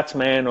moral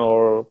judgment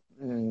or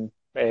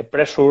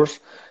pressures,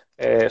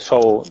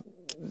 so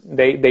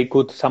they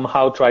could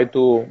somehow try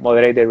to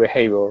moderate their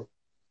behavior.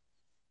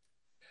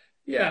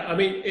 Yeah, I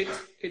mean,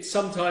 it's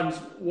sometimes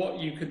what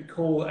you could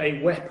call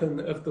a weapon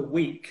of the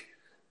weak.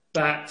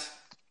 That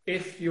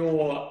if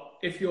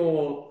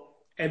your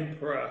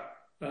emperor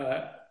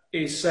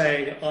is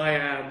saying, "I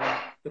am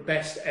the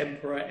best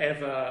emperor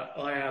ever,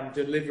 I am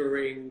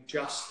delivering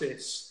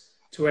justice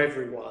to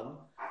everyone,"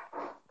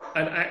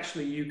 and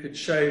actually you could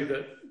show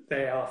that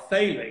they are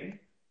failing,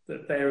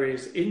 that there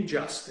is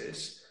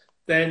injustice,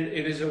 then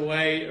it is a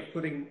way of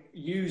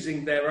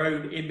using their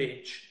own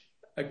image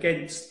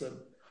against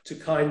them to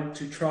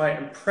try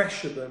and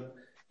pressure them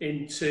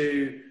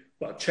into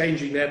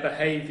changing their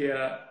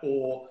behavior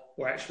or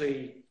we're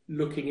actually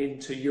looking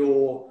into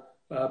your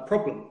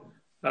problem.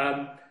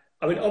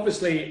 I mean,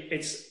 obviously,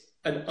 it's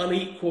an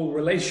unequal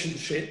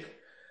relationship,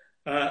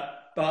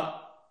 but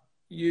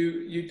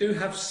you do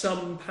have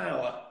some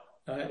power.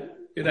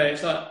 You know,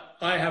 it's like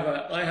I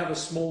have a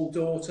small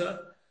daughter,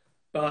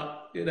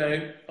 but you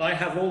know, I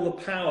have all the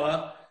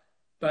power,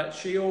 but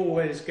she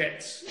always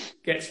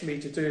gets me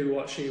to do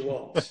what she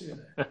wants. You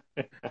know?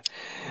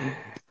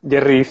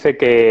 Jerry dice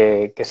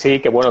que sí,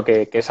 que bueno,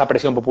 que esa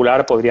presión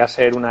popular podría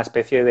ser una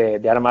especie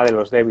de arma de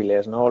los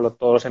débiles, ¿no?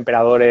 Todos los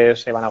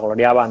emperadores se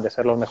vanagloriaban de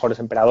ser los mejores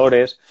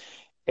emperadores.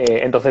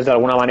 Entonces, de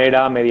alguna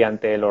manera,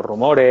 mediante los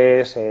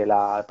rumores,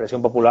 la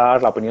presión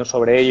popular, la opinión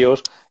sobre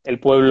ellos, el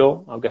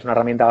pueblo, aunque es una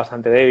herramienta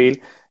bastante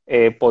débil,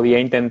 podía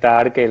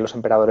intentar que los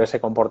emperadores se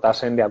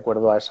comportasen de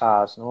acuerdo a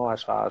esas, ¿no? A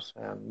esas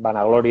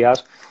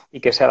vanaglorias y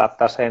que se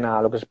adaptasen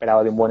a lo que se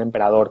esperaba de un buen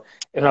emperador.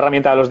 Es una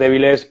herramienta de los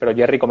débiles, pero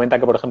Jerry comenta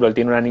que, por ejemplo, él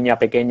tiene una niña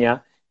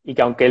pequeña y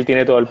que aunque él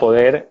tiene todo el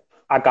poder,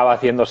 acaba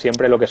haciendo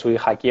siempre lo que su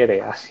hija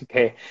quiere. Así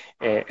que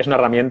es una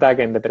herramienta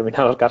que en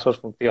determinados casos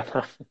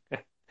funciona.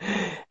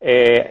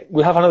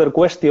 We have another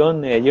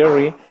question,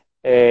 Jerry,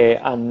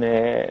 and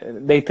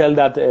they tell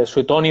that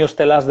Suetonius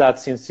tell us that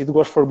since it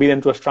was forbidden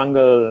to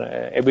strangle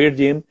a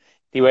virgin,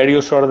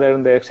 Tiberius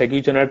ordered the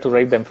executioner to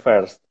rape them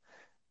first.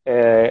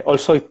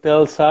 Also, it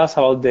tells us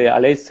about the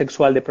alleged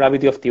sexual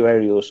depravity of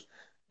Tiberius.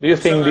 Do you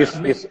think this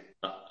is...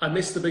 I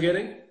missed the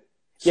beginning.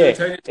 Yeah,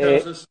 Suetonius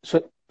tells us...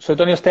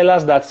 Suetonius tells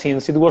us that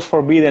since it was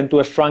forbidden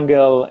to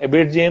strangle a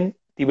virgin,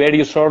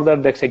 Tiberius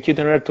ordered the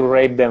executioner to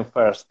rape them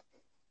first.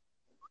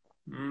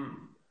 Mm.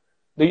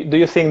 Do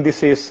you think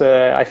this is,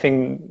 I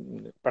think,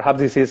 perhaps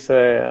this is...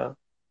 The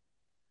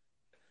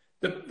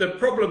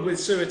problem with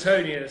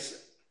Suetonius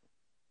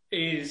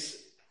is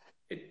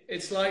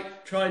it's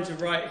like trying to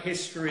write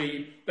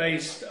history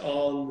based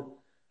on,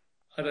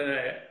 I don't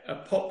know, a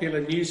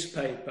popular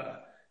newspaper.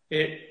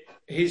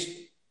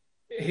 He's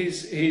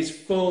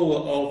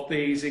full of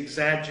these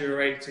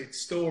exaggerated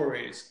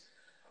stories.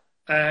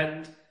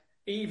 And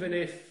even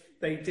if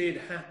they did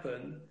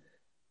happen,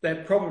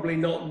 they're probably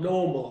not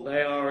normal.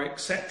 They are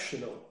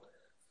exceptional.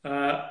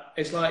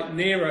 It's like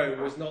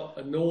Nero was not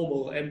a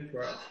normal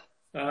emperor.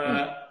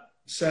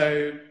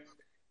 So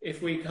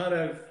if we kind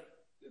of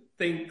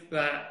think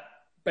that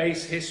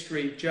base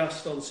history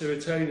just on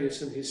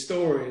Suetonius and his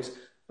stories,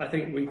 I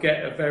think we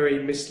get a very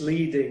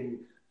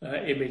misleading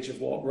image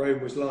of what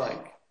Rome was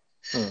like.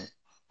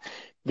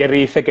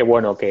 Jerry dice que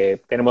bueno,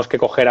 que tenemos que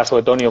coger a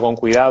Suetonio con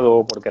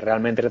cuidado porque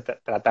realmente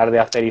tratar de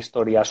hacer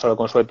historia solo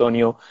con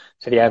Suetonio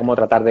sería como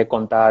tratar de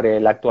contar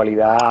la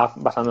actualidad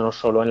basándonos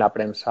solo en la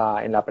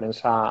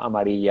prensa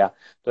amarilla.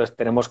 Entonces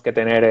tenemos que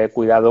tener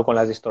cuidado con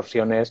las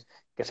distorsiones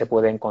que se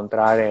puede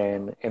encontrar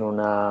en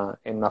una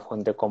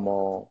fuente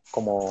como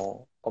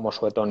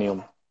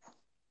Suetonio.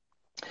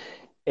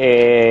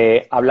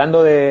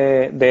 Hablando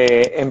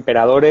de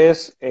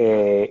emperadores,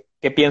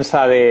 ¿qué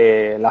piensa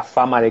de la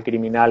fama de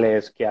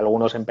criminales que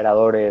algunos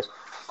emperadores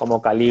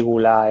como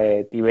Calígula,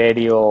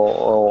 Tiberio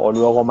o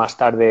luego más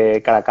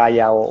tarde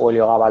Caracalla o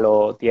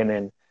Heliogábalo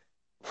tienen?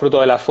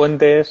 ¿Fruto de las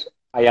fuentes?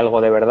 ¿Hay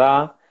algo de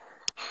verdad?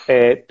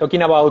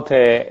 Talking about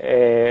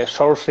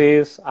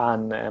sources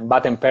and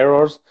bad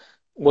emperors,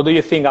 what do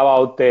you think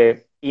about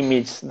the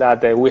image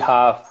that we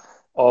have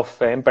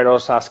of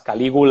emperors as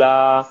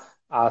Calígula,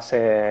 as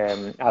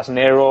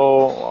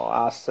Nero,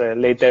 as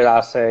later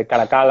as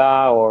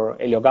Caracalla or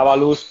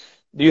Heliogabalus?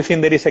 Do you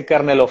think there is a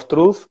kernel of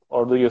truth,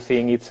 or do you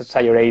think it's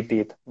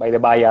exaggerated by the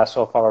bias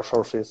of our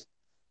sources?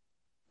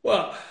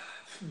 Well,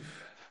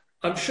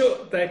 I'm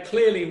sure there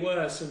clearly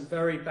were some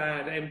very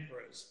bad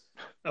emperors,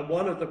 and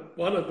one of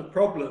the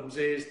problems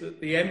is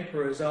that the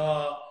emperors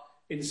are,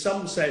 in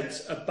some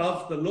sense,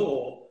 above the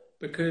law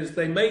because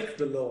they make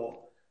the law.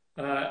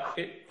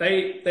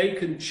 They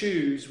can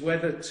choose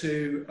whether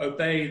to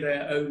obey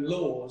their own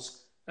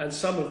laws, and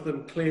some of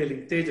them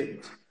clearly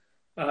didn't.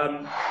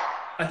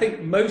 I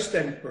think most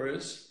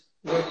emperors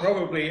were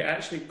probably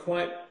actually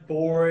quite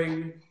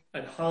boring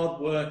and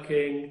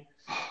hardworking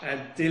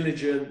and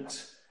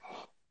diligent,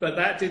 but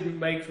that didn't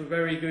make for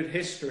very good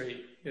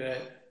history. You know,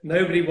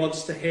 nobody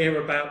wants to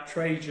hear about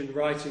Trajan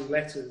writing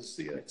letters,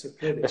 you know, to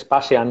Pliny.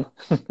 Vespasian.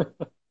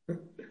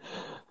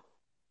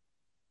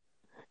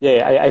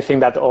 Yeah, I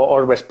think that,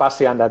 or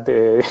Vespasian, that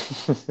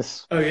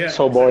is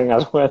so boring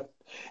as well.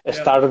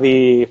 Start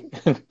the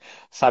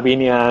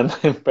Sabinian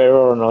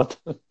emperor or not.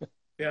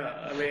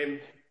 Yeah, I mean,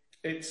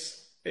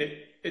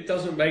 it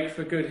doesn't make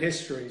for good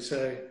history.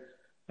 So,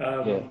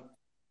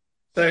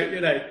 so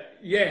you know,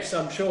 yes,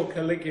 I'm sure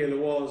Caligula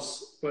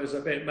was a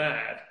bit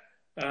mad,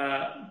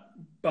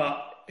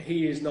 but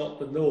he is not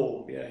the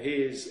norm. Yeah,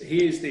 he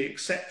is the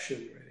exception,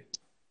 really.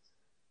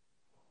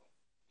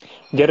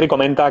 Jerry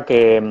comenta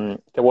que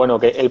bueno,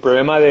 que el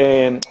problema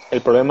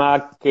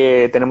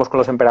que tenemos con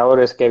los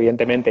emperadores es que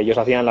evidentemente ellos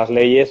hacían las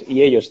leyes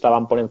y ellos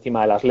estaban por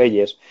encima de las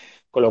leyes,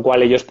 con lo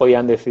cual ellos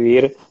podían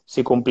decidir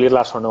si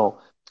cumplirlas o no.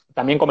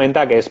 También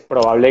comenta que es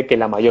probable que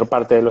la mayor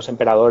parte de los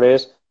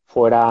emperadores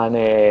fueran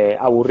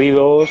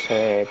aburridos,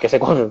 que se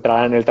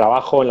concentraran en el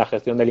trabajo, en la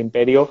gestión del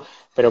imperio,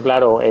 pero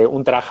claro,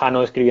 un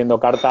Trajano escribiendo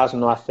cartas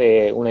no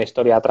hace una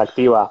historia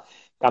atractiva.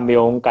 En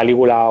cambio, un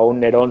Calígula o un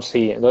Nerón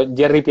sí. Entonces,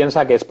 Jerry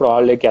piensa que es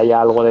probable que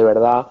haya algo de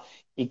verdad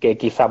y que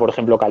quizá, por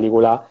ejemplo,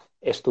 Calígula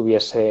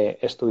estuviese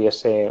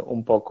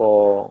un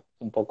poco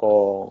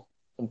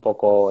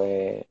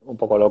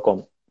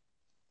loco.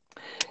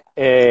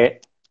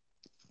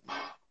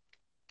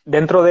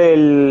 Dentro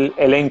del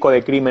elenco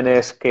de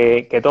crímenes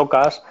que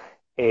tocas,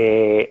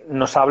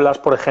 nos hablas,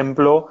 por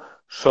ejemplo,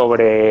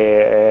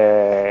 sobre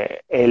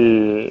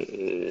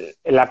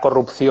la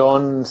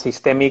corrupción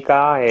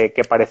sistémica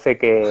que parece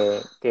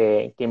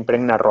que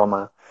impregna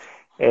Roma.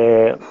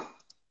 Eh,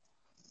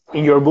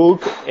 in your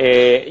book,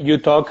 you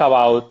talk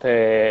about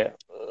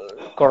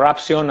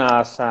corruption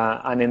as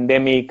an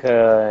endemic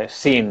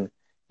sin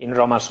in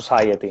Roman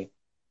society.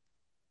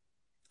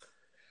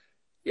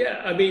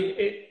 Yeah, I mean,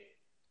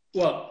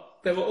 well,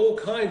 there were all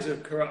kinds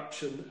of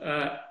corruption.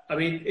 I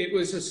mean, it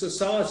was a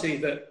society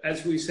that,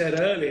 as we said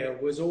earlier,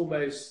 was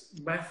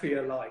almost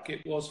mafia-like.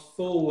 It was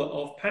full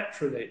of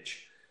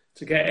patronage.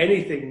 To get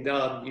anything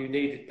done, you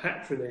needed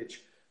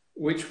patronage,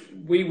 which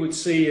we would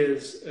see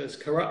as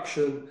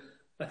corruption.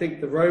 I think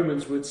the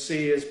Romans would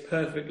see as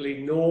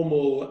perfectly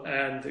normal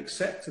and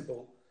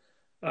acceptable.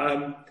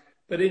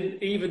 But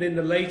even in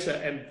the later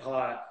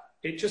empire,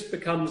 it just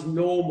becomes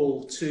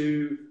normal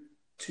to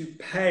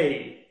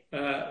pay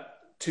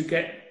to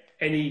get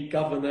any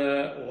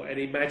governor or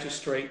any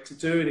magistrate to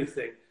do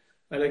anything.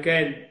 And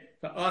again,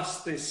 for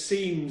us, this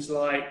seems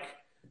like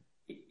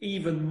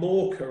even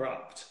more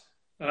corrupt.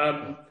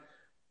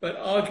 But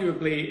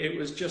arguably, it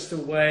was just a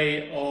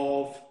way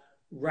of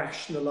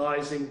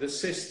rationalizing the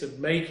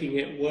system, making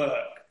it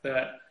work,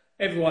 that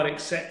everyone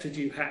accepted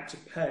you had to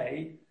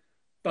pay,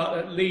 but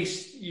at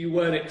least you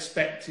weren't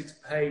expected to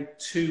pay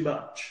too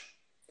much.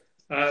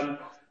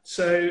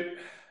 So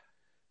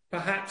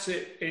perhaps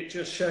it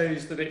just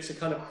shows that it's a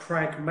kind of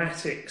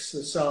pragmatic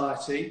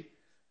society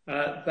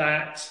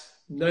that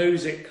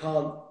knows it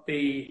can't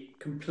be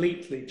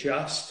completely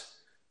just,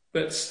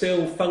 but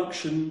still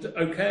functioned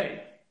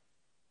okay.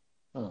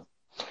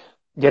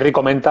 Jerry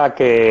comenta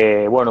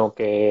que, bueno,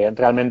 que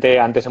realmente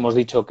antes hemos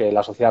dicho que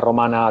la sociedad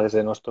romana,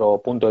 desde nuestro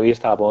punto de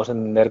vista, la podemos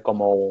entender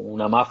como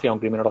una mafia, un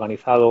crimen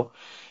organizado,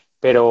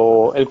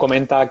 pero él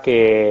comenta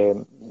que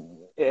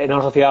era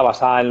una sociedad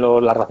basada en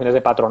las relaciones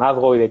de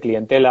patronazgo y de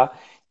clientela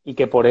y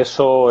que por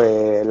eso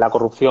la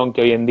corrupción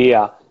que hoy en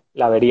día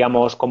la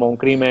veríamos como un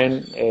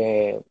crimen,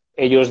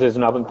 ellos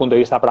desde un punto de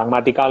vista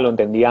pragmática lo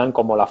entendían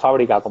como la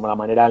fábrica, como la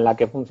manera en la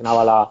que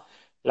funcionaba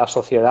la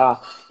sociedad.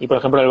 Y, por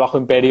ejemplo, en el Bajo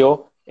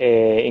Imperio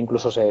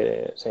incluso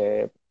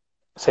se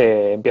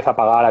empieza a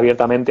pagar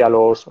abiertamente a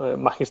los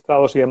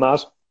magistrados y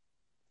demás,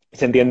 y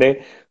se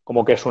entiende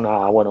como que es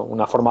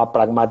una forma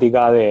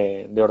pragmática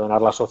de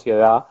ordenar la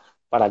sociedad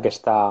para que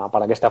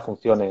esta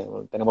funcione.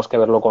 Tenemos que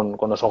verlo con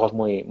los ojos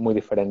muy, muy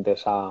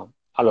diferentes a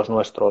los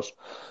nuestros.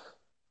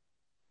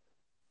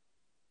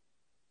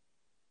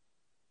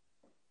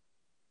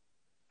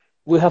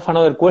 We have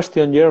another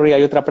question, Jerry.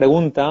 Hay otra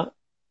pregunta.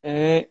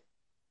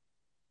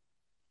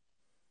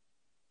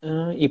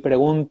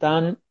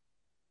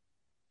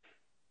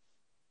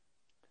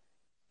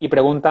 Y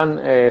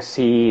preguntan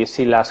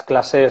si las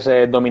clases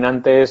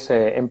dominantes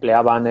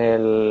empleaban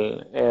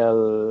el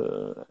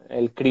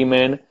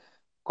crimen,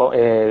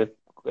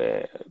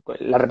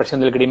 la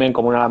represión del crimen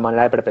como una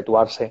manera de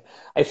perpetuarse.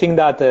 I think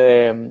that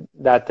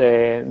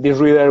this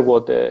reader,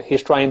 what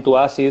he's trying to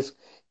ask is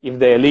if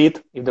the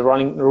elite, if the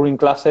ruling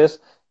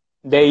classes,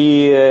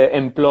 they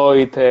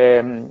employed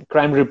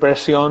crime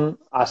repression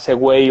as a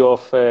way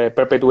of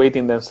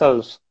perpetuating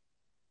themselves.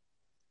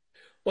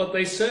 Well,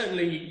 they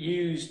certainly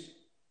used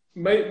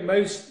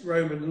most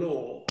Roman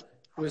law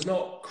was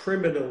not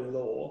criminal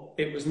law.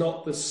 It was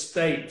not the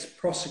state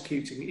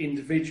prosecuting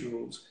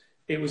individuals.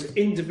 It was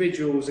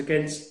individuals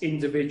against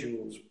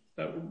individuals,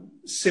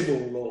 civil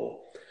law.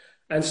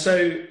 And so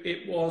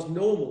it was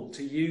normal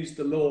to use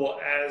the law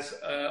as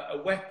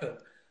a weapon.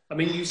 I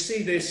mean, you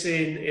see this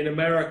in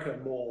America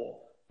more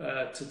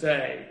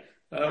today,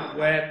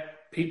 where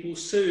people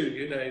sue,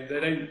 you know, they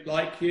don't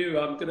like you,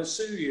 I'm going to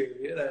sue you,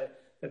 you know,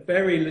 they're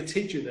very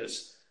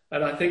litigious.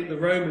 And I think the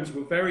Romans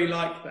were very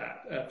like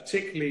that,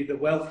 particularly the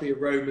wealthier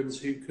Romans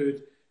who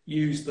could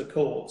use the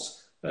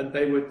courts. And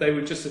they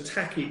would just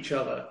attack each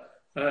other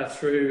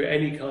through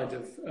any kind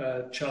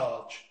of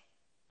charge.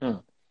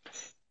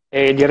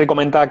 Jerry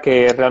comenta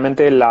que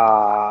realmente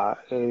la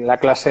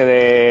clase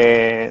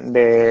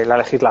de la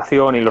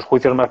legislación y los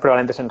juicios más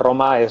prevalentes en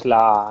Roma es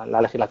la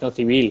legislación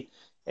civil,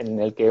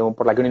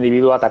 por la que un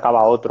individuo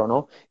atacaba a otro,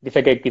 ¿no?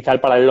 Dice que quizá el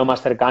paralelo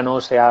más cercano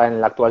sea en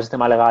el actual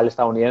sistema legal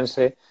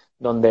estadounidense,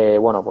 donde,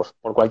 bueno, pues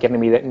por cualquier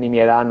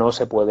nimiedad no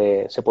se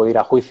puede ir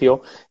a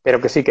juicio, pero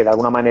que sí, que de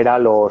alguna manera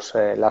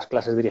las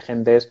clases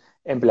dirigentes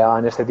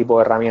empleaban este tipo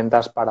de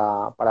herramientas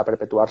para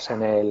perpetuarse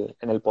en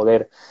el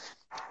poder.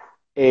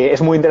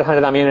 Es muy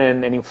interesante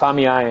también en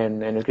Infamia,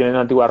 en el Crimen de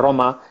Antigua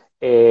Roma,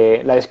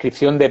 la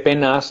descripción de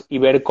penas y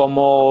ver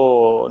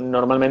cómo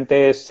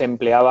normalmente se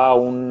empleaba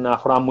una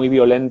forma muy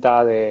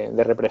violenta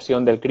de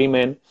represión del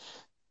crimen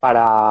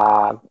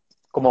para,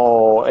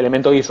 como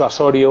elemento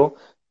disuasorio,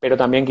 pero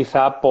también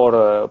quizá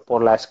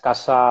por la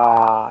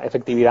escasa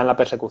efectividad en la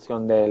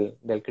persecución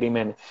del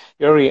crimen.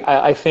 Yuri,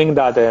 I think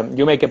that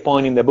you make a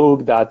point in the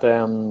book that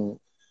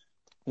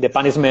the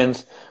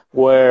punishments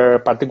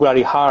were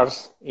particularly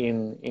harsh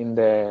in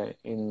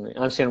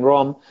ancient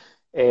Rome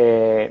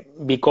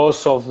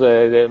because of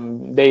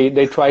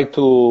they try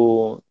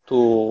to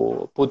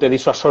put a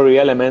dissuasory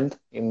element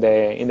in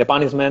the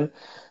punishment.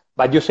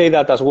 But you say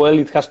that as well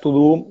it has to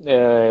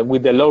do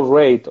with the low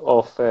rate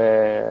of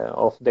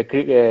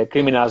the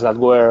criminals that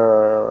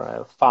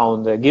were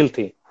found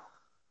guilty.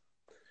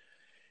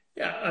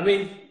 Yeah, I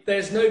mean,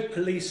 there's no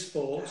police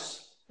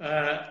force.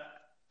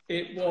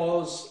 It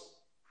was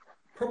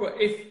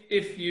probably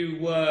if you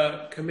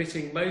were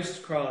committing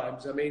most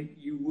crimes, I mean,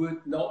 you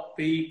would not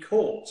be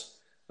caught.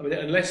 I mean,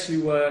 unless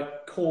you were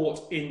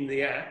caught in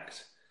the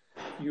act,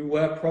 you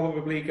were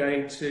probably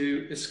going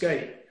to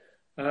escape.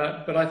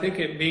 But I think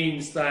it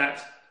means that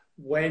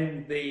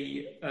when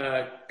the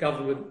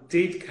government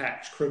did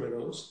catch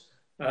criminals,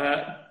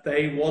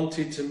 they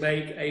wanted to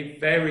make a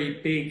very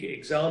big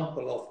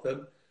example of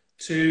them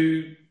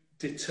to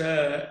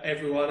deter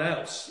everyone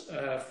else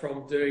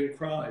from doing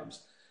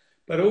crimes.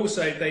 But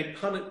also,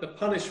 the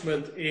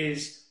punishment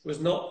was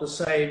not the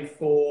same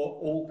for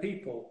all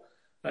people.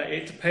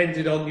 It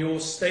depended on your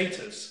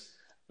status.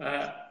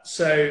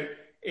 So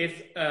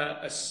if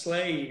a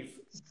slave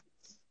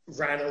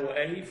ran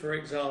away, for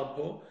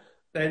example,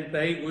 then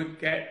they would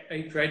get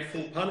a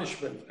dreadful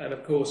punishment. And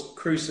of course,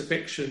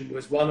 crucifixion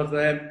was one of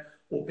them,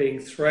 or being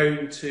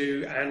thrown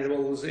to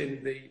animals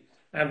in the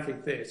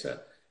amphitheatre.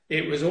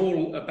 It was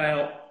all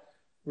about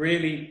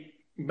really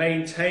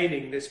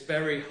maintaining this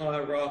very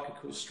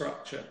hierarchical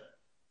structure.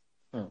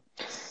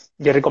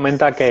 Jerry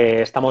comenta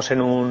que estamos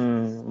en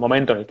un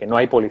momento en el que no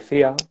hay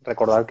policía.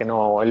 Recordad que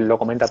no, él lo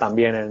comenta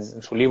también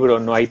en su libro,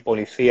 no hay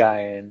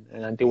policía en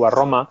la Antigua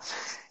Roma.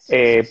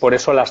 Por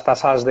eso las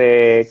tasas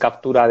de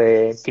captura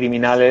de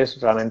criminales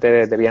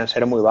realmente debían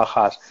ser muy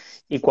bajas.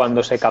 Y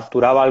cuando se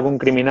capturaba algún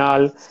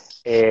criminal,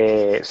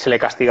 se le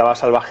castigaba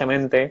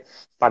salvajemente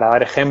para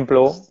dar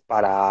ejemplo,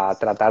 para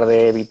tratar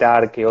de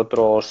evitar que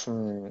otros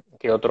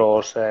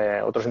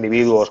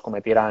individuos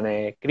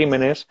cometieran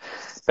crímenes.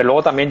 Pero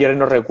luego también Jerry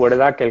nos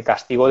recuerda que el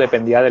castigo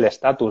dependía del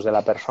estatus de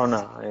la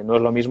persona. No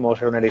es lo mismo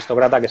ser un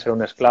aristócrata que ser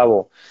un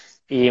esclavo.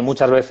 Y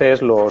muchas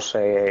veces los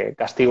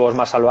castigos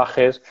más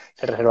salvajes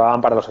se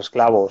reservaban para los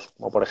esclavos,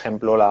 como por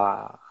ejemplo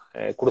la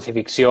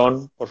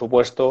crucifixión, por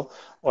supuesto,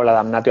 o la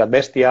damnatio ad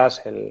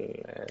bestias,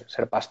 el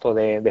ser pasto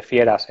de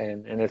fieras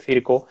en el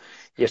circo,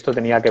 y esto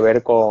tenía que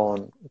ver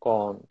con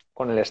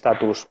el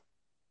estatus.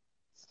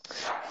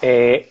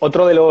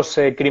 Otro de los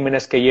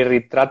crímenes que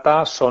Jerry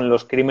trata son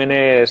los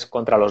crímenes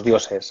contra los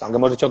dioses. Aunque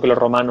hemos dicho que los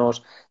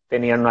romanos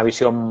tenían una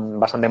visión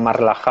bastante más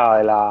relajada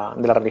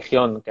de la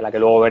religión que la que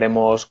luego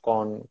veremos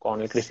con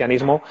el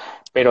cristianismo,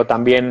 pero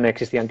también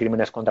existían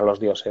crímenes contra los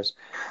dioses.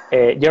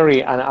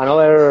 Jerry,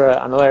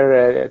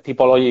 another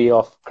typology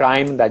of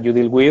crime that you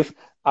deal with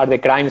are the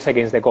crimes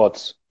against the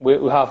gods. We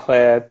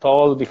have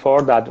told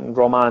before that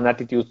Roman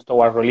attitude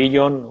towards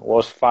religion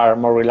was far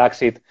more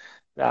relaxed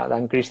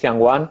than Christian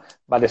one,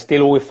 but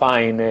still we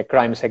find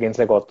crimes against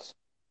the gods.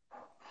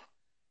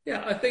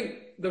 Yeah, I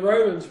think the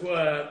Romans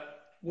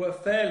were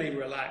fairly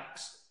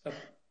relaxed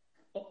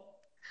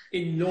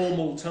in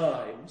normal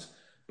times,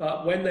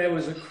 but when there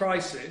was a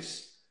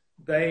crisis,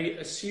 they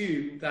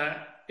assumed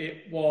that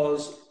it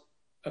was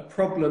a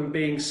problem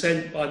being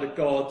sent by the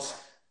gods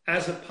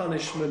as a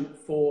punishment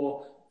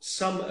for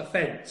some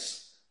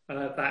offence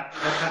that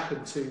had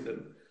happened to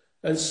them.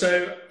 And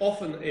so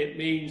often it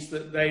means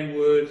that they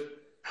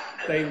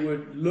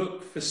would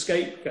look for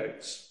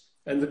scapegoats.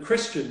 And the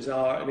Christians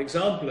are an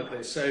example of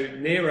this. So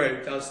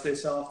Nero does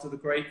this after the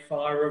Great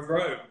Fire of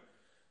Rome,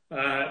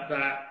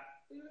 that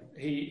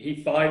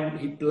he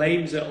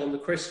blames it on the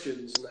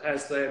Christians and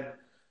has them,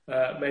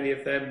 many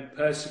of them,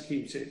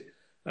 persecuted.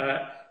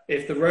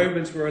 If the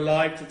Romans were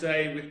alive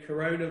today with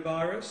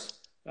coronavirus,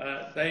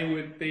 they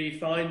would be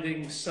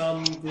finding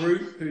some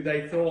group who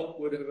they thought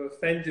would have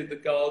offended the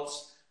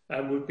gods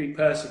and would be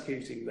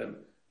persecuting them.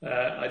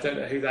 I don't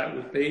know who that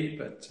would be,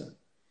 but...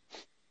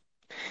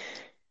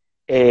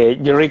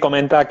 Jerry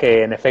comenta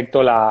que, en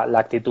efecto, la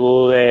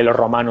actitud de los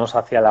romanos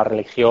hacia la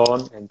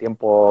religión en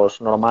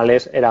tiempos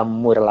normales era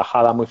muy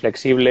relajada, muy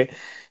flexible,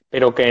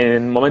 pero que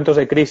en momentos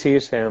de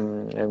crisis,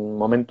 en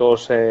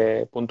momentos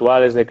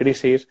puntuales de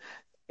crisis,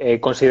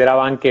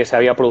 consideraban que se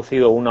había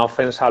producido una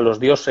ofensa a los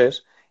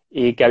dioses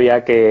y que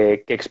había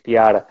que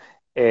expiar.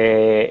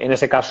 En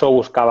ese caso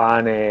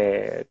buscaban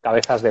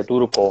cabezas de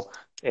turco.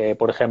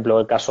 Por ejemplo,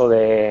 el caso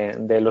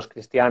de los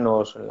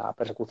cristianos, la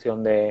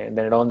persecución de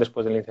Nerón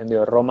después del incendio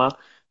de Roma,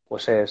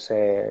 pues es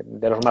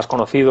de los más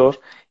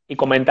conocidos, y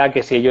comenta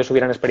que si ellos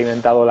hubieran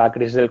experimentado la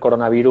crisis del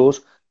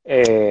coronavirus,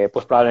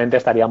 pues probablemente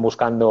estarían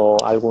buscando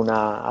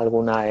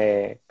alguna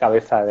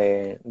cabeza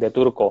de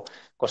turco,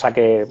 cosa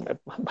que,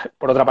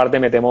 por otra parte,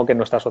 me temo que en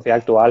nuestra sociedad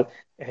actual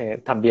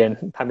también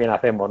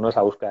hacemos, ¿no?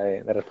 Esa búsqueda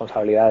de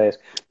responsabilidades.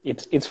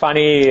 It's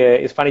funny,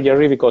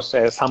 Jerry,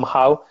 because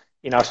somehow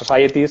in our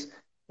societies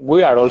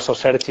we are also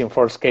searching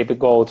for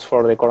scapegoats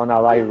for the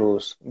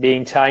coronavirus,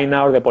 being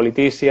China or the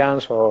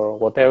politicians or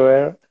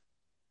whatever.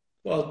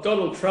 Well,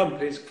 Donald Trump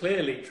is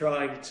clearly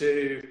trying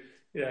to,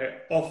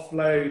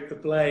 offload the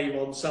blame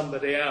on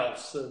somebody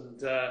else,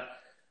 and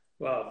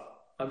well,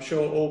 I'm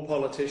sure all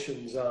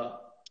politicians are,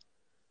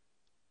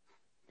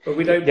 but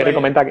we don't Jerry blame.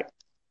 comenta que...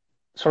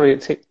 Sorry,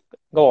 sí.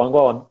 Go on,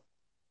 go on.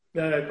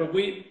 No, but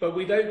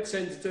we don't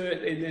tend to do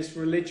it in this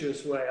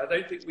religious way. I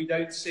don't think we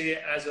don't see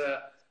it as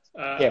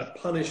Yeah. a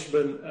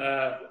punishment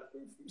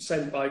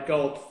sent by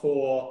God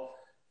for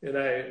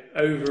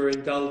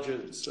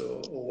overindulgence or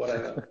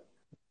whatever.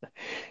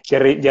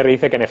 Jerry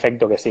dice que en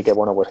efecto que sí, que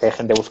bueno, pues que hay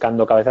gente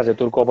buscando cabezas de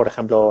turco, por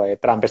ejemplo,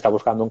 Trump está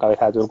buscando un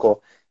cabeza de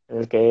turco en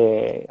el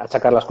que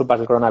achacar las culpas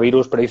del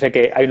coronavirus, pero dice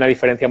que hay una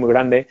diferencia muy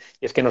grande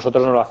y es que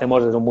nosotros no lo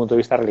hacemos desde un punto de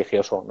vista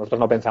religioso.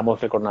 Nosotros no pensamos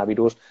que el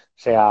coronavirus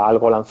sea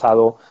algo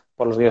lanzado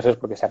por los dioses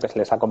porque se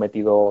les ha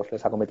cometido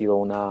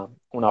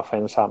una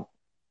ofensa.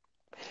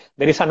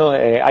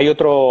 Hay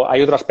otro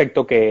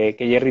aspecto que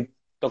Jerry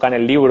toca en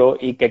el libro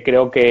y que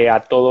creo que a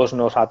todos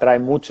nos atrae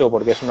mucho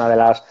porque es una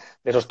de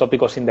esos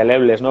tópicos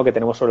indelebles, ¿no?, que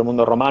tenemos sobre el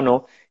mundo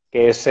romano,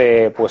 que es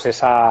pues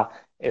esa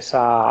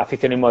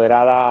afición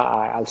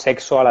inmoderada al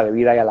sexo, a la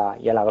bebida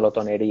y a la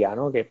glotonería,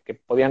 ¿no?, que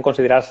podían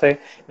considerarse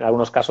en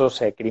algunos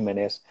casos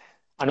crímenes.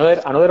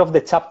 Another of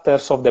the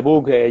chapters of the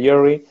book,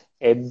 Jerry,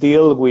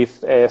 deal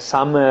with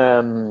some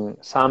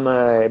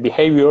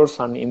behaviors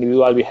and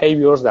individual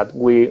behaviors that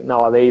we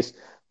nowadays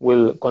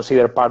will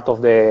consider part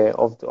of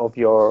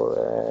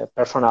your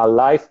personal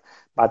life,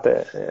 but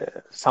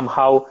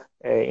somehow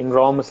in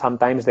Rome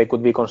sometimes they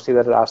could be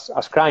considered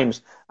as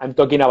crimes. I'm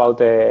talking about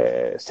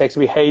sex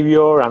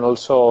behavior and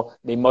also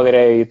the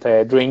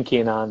immoderate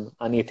drinking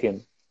and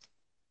eating.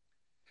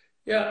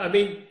 Yeah, I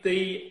mean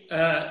the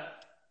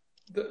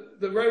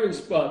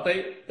Romans, well,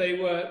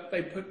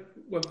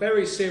 were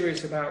very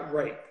serious about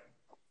rape.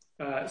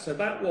 So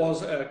that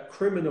was a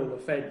criminal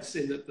offence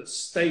in that the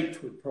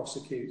state would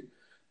prosecute.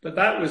 But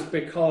that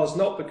was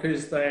not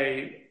because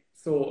they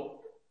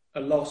thought a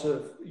lot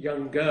of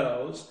young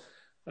girls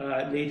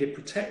needed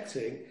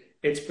protecting.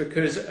 It's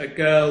because a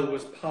girl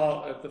was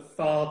part of the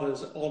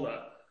father's honour.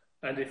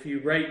 And if you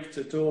raped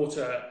a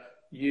daughter,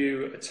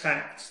 you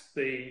attacked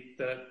the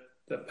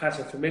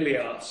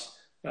paterfamilias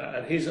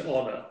and his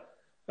honour.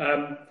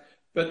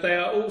 But they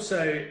are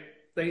also,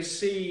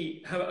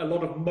 have a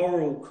lot of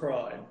moral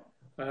crime.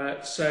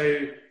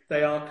 So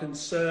they are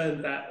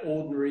concerned that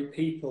ordinary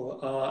people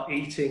are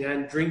eating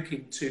and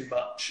drinking too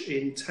much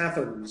in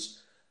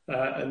taverns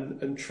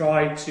and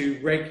try to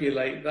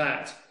regulate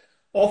that.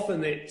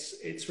 Often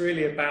it's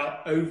really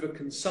about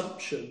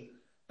overconsumption.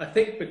 I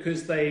think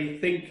because they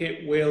think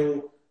it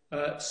will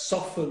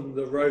soften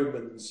the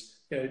Romans.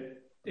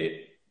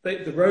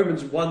 The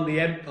Romans won the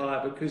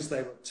empire because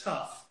they were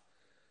tough,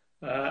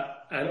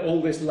 and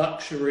all this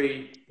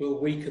luxury will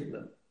weaken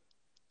them.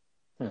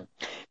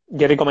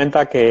 Jerry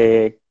comenta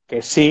que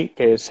sí,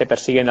 que se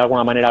persiguen de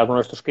alguna manera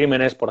algunos de estos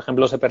crímenes. Por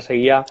ejemplo, se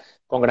perseguía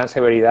con gran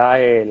severidad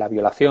la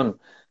violación,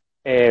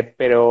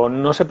 pero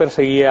no se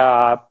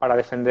perseguía para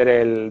defender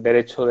el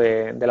derecho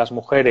de las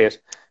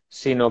mujeres,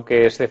 sino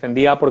que se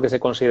defendía porque se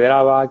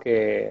consideraba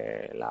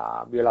que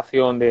la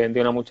violación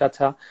de una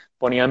muchacha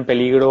ponía en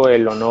peligro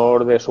el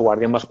honor de su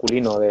guardián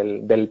masculino,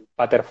 del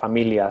pater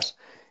familias.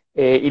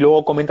 Y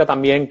luego comenta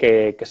también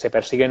que se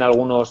persiguen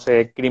algunos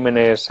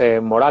crímenes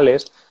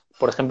morales.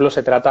 Por ejemplo,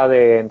 se trata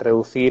de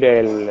reducir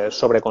el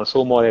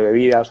sobreconsumo de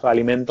bebidas o de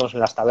alimentos en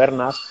las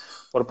tabernas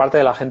por parte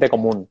de la gente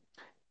común.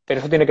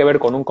 Pero eso tiene que ver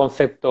con un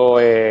concepto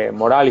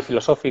moral y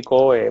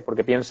filosófico,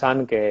 porque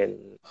piensan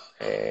que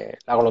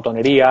la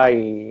glotonería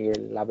y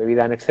la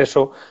bebida en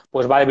exceso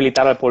pues va a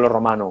debilitar al pueblo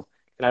romano.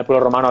 El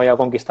pueblo romano había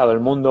conquistado el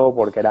mundo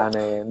porque eran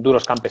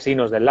duros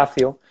campesinos del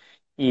Lacio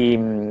y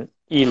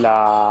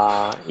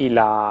la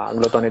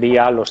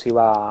glotonería los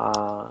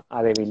iba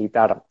a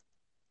debilitar.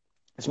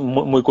 Es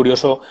muy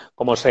curioso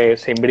cómo se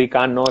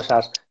imbrican, ¿no?,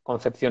 esas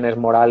concepciones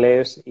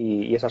morales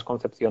y esas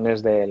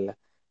concepciones del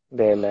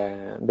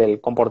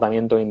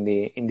comportamiento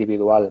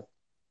individual.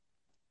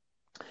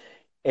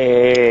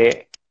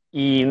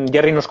 Y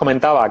Jerry nos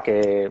comentaba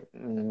que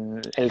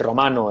el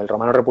romano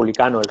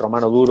republicano, el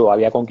romano duro,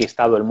 había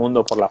conquistado el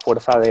mundo por la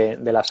fuerza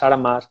de las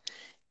armas.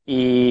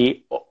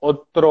 Y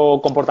otro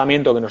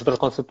comportamiento que nosotros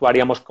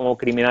conceptuaríamos como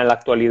criminal en la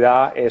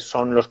actualidad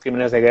son los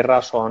crímenes de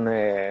guerra, son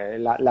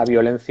la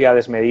violencia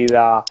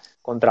desmedida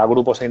contra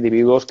grupos e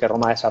individuos que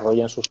Roma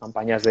desarrolla en sus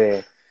campañas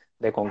de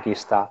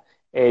conquista.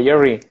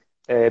 Jerry,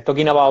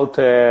 talking about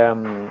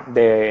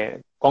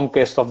the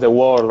conquest of the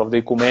world, of the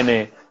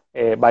ecumene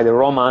by the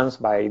Romans,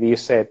 by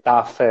these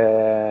tough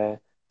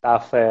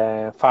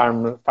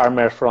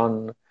farmers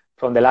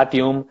from the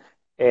Latium,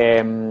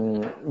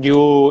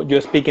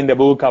 You speak in the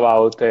book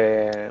about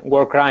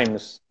war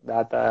crimes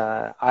that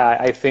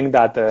I think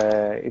that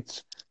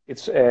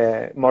it's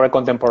more a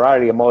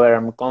contemporary, a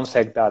modern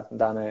concept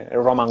than a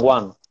Roman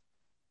one.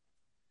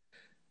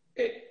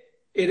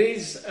 It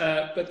is,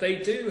 but they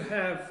do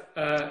have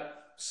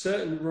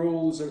certain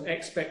rules and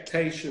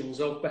expectations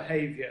of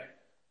behaviour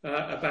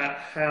about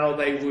how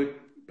they would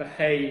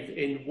behave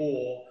in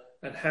war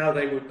and how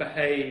they would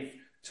behave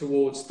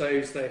towards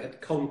those they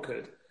had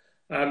conquered.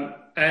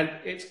 And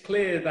it's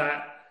clear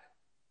that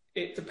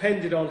it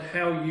depended on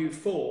how you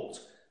fought.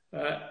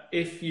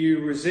 If you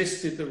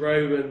resisted the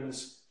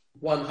Romans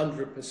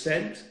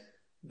 100%,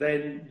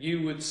 then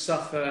you would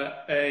suffer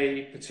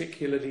a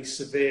particularly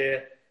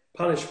severe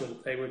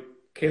punishment. They would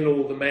kill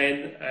all the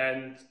men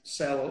and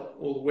sell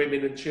all the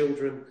women and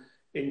children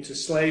into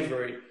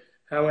slavery.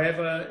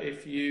 However,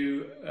 if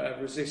you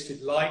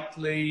resisted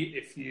lightly,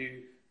 if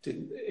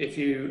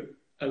you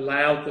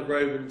allowed the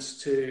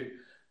Romans to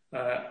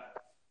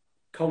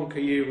conquer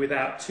you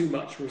without too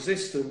much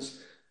resistance,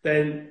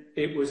 then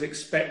it was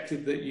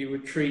expected that you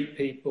would treat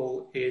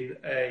people in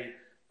a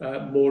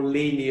more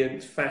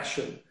lenient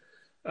fashion.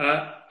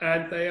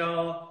 And they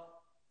are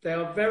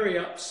very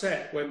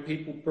upset when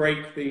people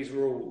break these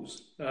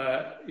rules.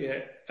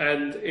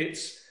 And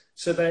it's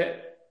so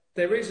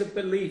there is a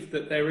belief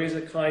that there is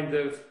a kind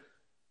of,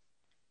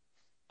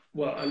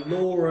 well, a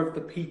law of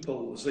the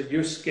peoples, a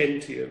jus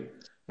gentium,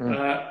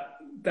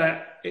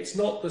 that it's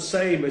not the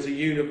same as a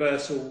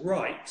universal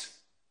right,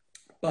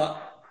 but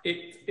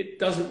it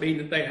doesn't mean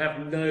that they have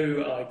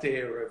no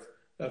idea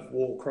of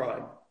war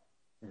crime.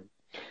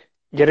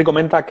 Jerry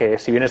comenta que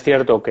si bien es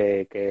cierto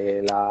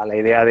que la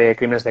idea de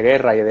crímenes de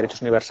guerra y de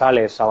derechos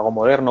universales es algo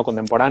moderno,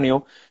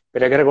 contemporáneo,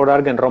 pero hay que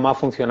recordar que en Roma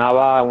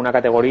funcionaba una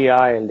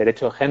categoría, el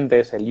derecho de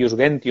gentes, el ius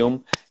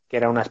gentium, que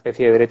era una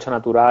especie de derecho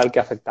natural que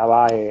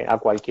afectaba a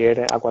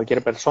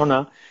cualquier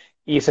persona,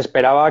 y se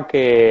esperaba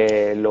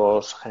que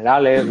los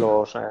generales,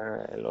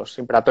 los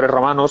imperadores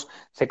romanos,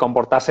 se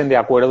comportasen de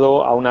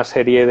acuerdo a una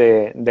serie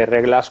de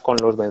reglas con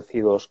los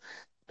vencidos.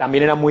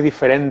 También era muy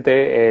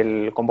diferente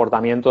el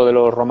comportamiento de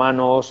los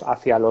romanos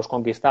hacia los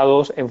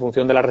conquistados en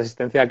función de la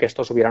resistencia que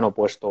estos hubieran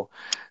opuesto.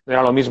 No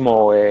era lo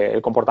mismo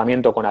el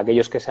comportamiento con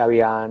aquellos que se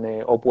habían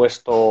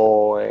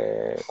opuesto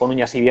con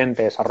uñas y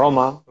dientes a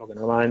Roma. Lo que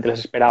normalmente les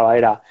esperaba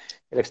era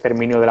el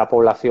exterminio de la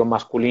población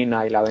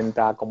masculina y la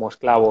venta como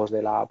esclavos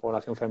de la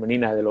población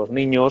femenina y de los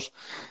niños,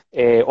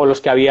 o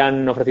los que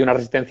habían ofrecido una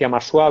resistencia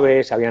más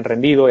suave, se habían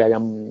rendido y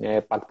habían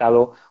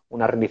pactado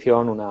una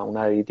rendición,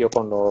 una deditio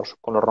con los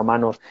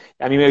romanos.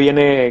 A mí me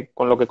viene,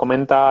 con lo que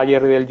comenta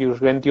Jerry del Ius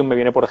Gentium, me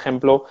viene, por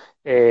ejemplo,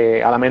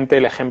 a la mente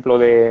el ejemplo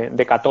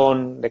de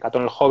Catón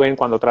el joven,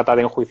 cuando trata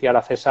de enjuiciar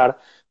a César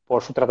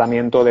por su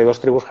tratamiento de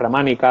dos tribus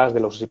germánicas, de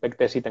los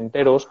hipectes y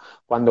tenteros,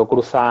 cuando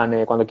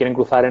quieren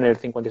cruzar en el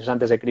 56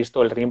 a.C.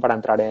 el Rin para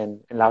entrar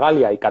en la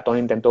Galia, y Catón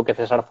intentó que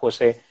César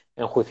fuese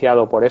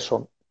enjuiciado por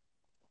eso.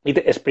 It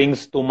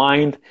springs to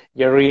mind,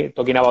 Jerry,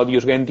 talking about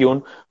Ius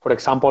Gentium, for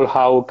example,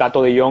 how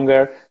Cato the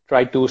Younger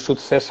tried to shoot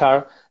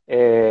Caesar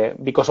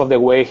because of the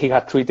way he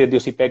had treated the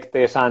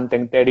Hipectes and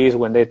Tenteris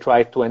when they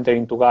tried to enter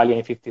into Gallia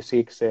in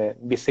 56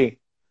 BC.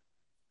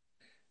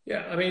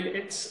 Yeah, I mean,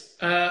 it's,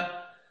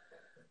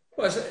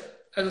 well, as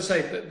I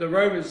say, the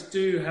Romans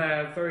do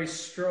have very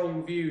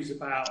strong views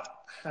about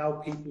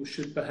how people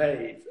should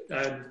behave.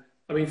 And,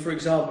 I mean, for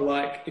example,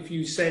 like if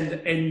you send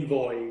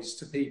envoys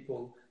to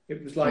people,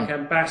 it was like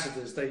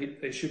ambassadors.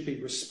 They should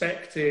be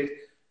respected,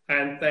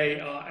 and they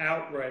are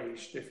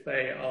outraged if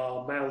they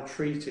are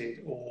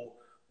maltreated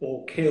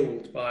or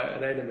killed by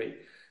an enemy.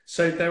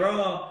 So there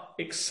are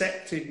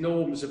accepted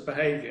norms of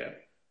behaviour,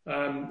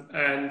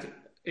 and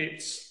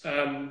it's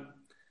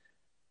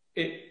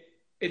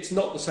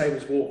not the same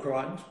as war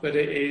crimes, but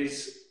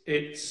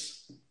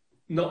it's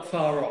not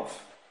far off.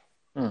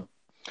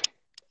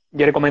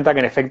 Jerry comenta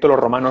que en efecto los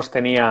romanos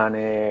tenían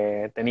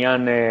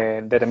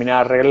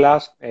determinadas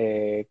reglas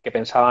que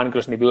pensaban que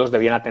los individuos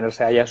debían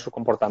atenerse a ellas en su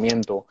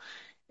comportamiento.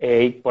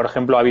 Por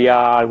ejemplo,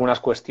 había algunas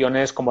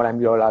cuestiones como la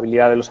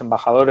inviolabilidad de los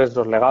embajadores, de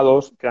los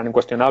legados, que eran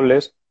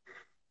incuestionables,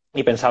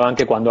 y pensaban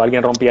que cuando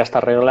alguien rompía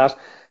estas reglas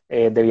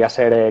debía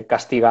ser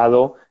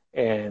castigado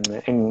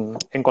en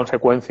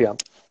consecuencia.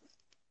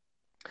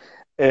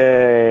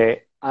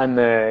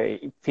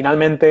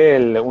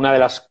 Finalmente, una de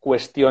las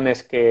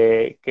cuestiones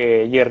que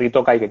Jerry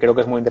toca y que creo que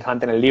es muy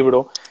interesante en el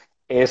libro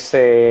es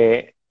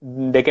de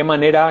qué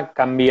manera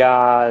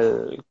cambia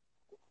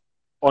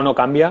o no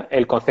cambia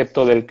el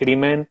concepto del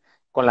crimen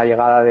con la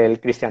llegada del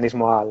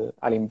cristianismo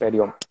al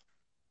imperio.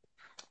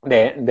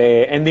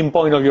 The ending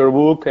point of your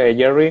book,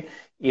 Jerry,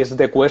 is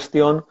the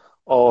question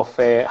of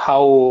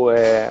how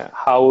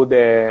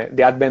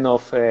the advent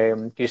of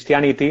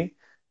Christianity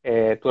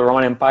to the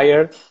Roman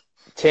Empire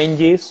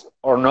changes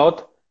or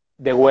not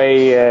the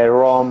way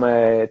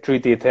Rome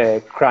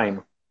treated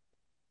crime.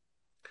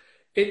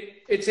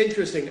 It's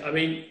interesting. I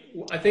mean,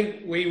 I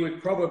think we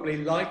would probably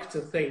like to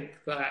think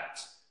that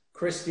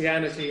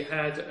Christianity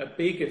had a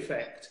big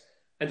effect,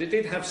 and it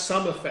did have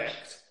some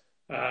effect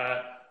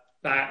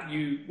that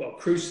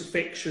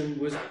crucifixion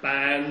was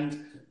banned.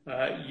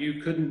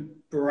 You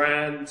couldn't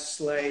brand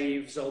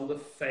slaves on the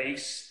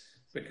face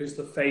because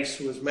the face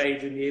was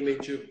made in the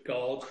image of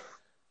God.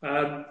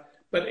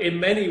 But in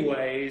many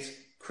ways,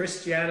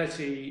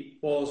 Christianity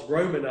was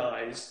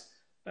Romanized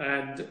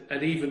and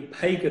even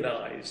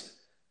paganized.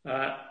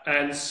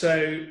 And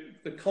so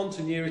the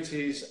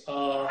continuities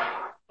are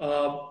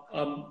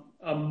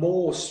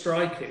more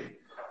striking.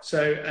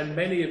 So, and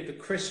many of the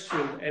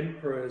Christian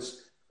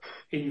emperors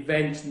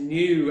invent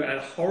new and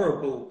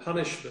horrible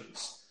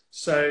punishments.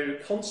 So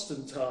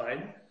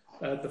Constantine,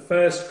 the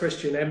first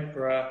Christian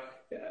emperor,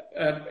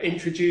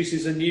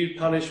 introduces a new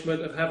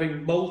punishment of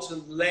having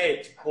molten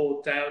lead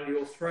poured down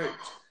your throat.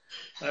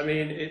 I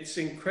mean, it's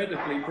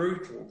incredibly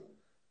brutal.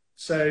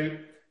 So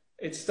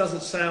it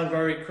doesn't sound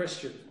very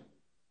Christian.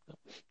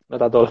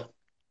 Nota todo.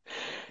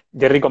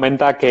 Jerry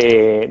comenta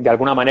que de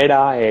alguna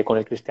manera con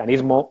el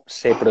cristianismo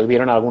se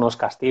prohibieron algunos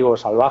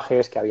castigos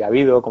salvajes que había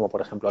habido, como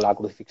por ejemplo la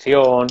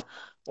crucifixión,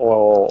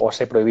 o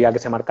se prohibía que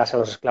se marcase a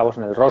los esclavos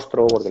en el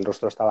rostro, porque el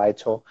rostro estaba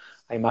hecho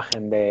a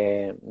imagen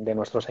de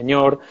nuestro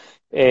Señor,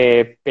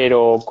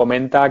 pero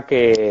comenta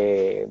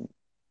que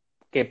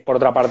por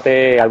otra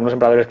parte algunos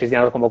emperadores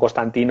cristianos como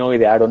Constantino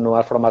idearon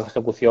nuevas formas de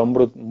ejecución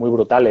muy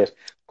brutales,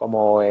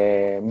 como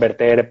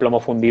verter plomo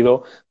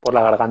fundido por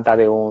la garganta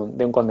de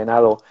un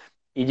condenado.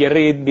 Y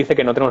Jerry dice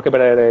que no tenemos que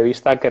perder de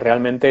vista que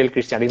realmente el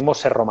cristianismo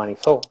se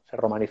romanizó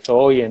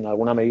y en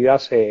alguna medida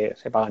se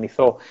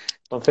paganizó.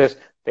 Entonces,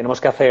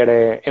 tenemos que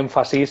hacer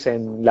énfasis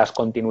en las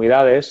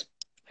continuidades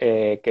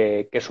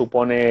que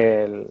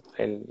supone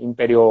el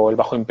imperio, el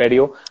bajo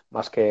imperio,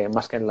 más que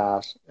en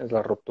las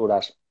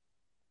rupturas.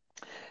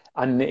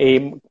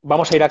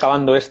 Vamos a ir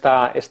acabando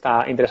esta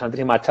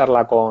interesantísima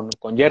charla con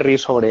Jerry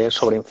sobre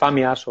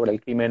Infamia, sobre el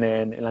crimen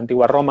en la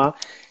Antigua Roma,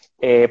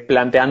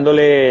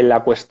 planteándole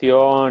la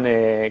cuestión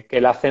que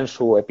él hace en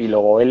su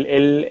epílogo.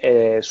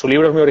 Su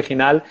libro es muy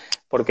original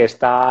porque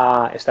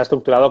está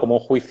estructurado como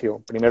un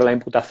juicio. Primero la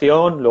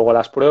imputación, luego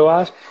las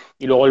pruebas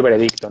y luego el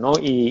veredicto, ¿no?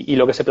 Y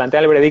lo que se plantea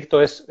en el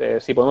veredicto es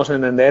si podemos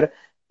entender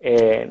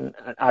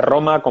a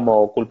Roma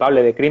como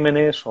culpable de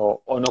crímenes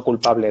o no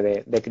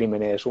culpable de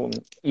crímenes.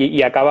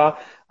 Y acaba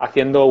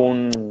haciendo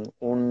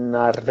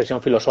una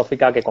reflexión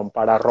filosófica que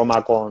compara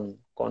Roma con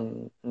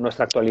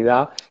nuestra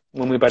actualidad,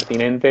 muy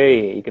pertinente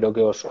y creo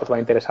que os va a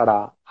interesar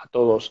a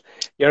todos.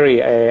 Jerry,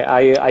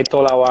 I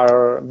told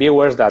our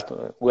viewers that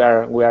we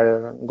are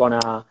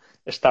gonna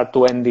start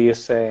to end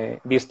this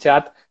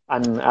chat,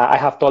 and I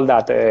have told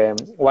that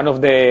one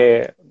of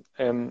the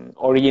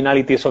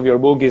originalities of your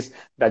book is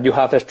that you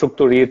have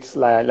structured it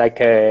like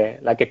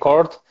a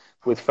court,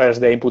 with first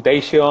the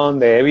imputation,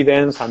 the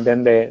evidence, and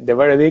then the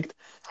verdict.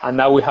 And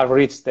now we have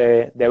reached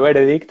the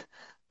verdict.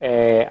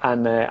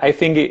 And I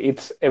think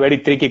it's a very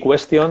tricky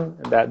question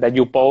that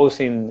you pose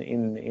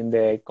in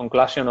the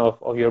conclusion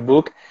of your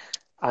book,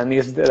 and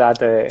is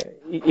that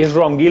is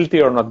Rome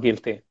guilty or not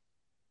guilty?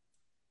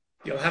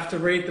 You'll have to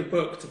read the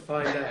book to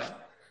find out.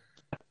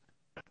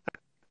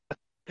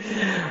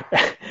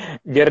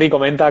 Jerry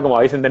comenta, como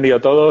habéis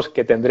entendido todos,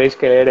 que tendréis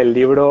que leer el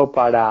libro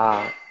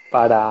para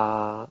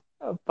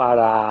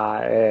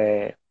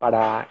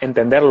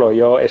entenderlo.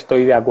 Yo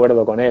estoy de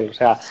acuerdo con él. O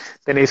sea,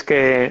 tenéis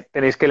que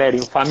leer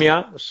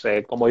Infamia.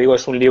 Como digo,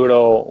 es un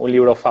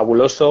libro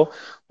fabuloso,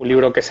 un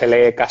libro que se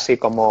lee casi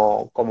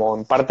como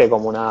en parte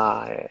como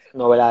una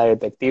novela de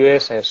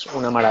detectives. Es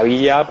una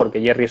maravilla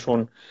porque Jerry es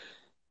un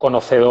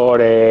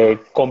conocedor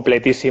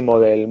completísimo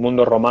del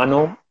mundo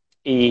romano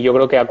y yo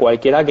creo que a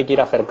cualquiera que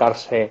quiera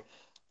acercarse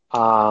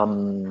a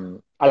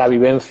la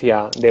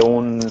vivencia de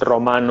un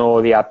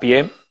romano de a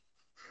pie,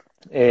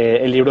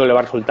 el libro le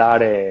va a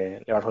resultar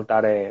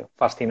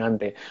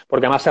fascinante,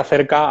 porque además se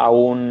acerca a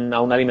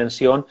una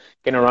dimensión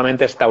que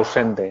normalmente está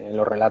ausente en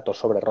los relatos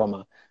sobre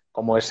Roma,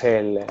 como es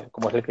el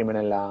crimen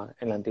en la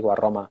antigua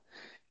Roma.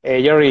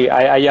 Jerry,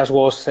 I just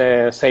was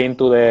saying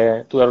to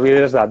the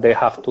readers that they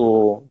have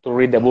to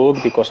read the book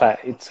because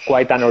it's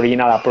quite an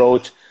original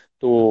approach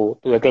to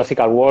the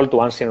classical world,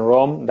 to ancient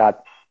Rome,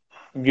 that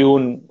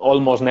you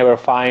almost never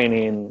find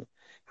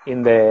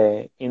in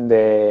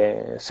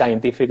the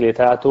scientific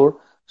literature.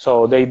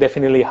 So they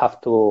definitely have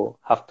to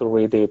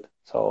read it.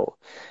 So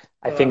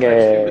I think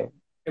it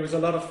was a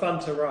lot of fun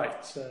to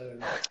write. So.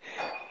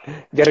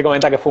 Jerry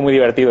comenta que fue muy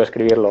divertido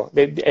escribirlo.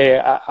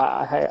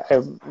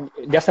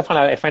 Just a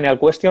final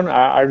question: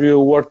 Are you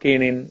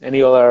working in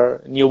any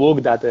other new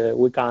book that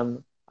we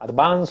can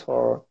advance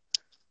or?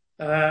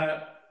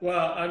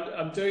 Well,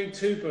 I'm doing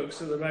two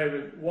books at the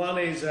moment. One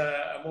is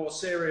a more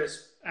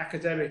serious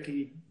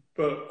academic-y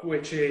book,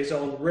 which is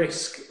on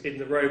risk in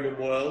the Roman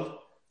world.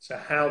 So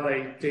how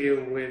they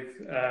deal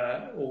with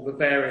all the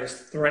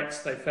various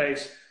threats they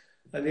face.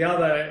 And the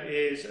other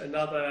is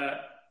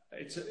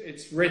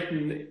it's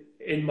written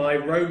in my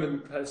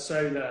Roman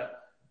persona,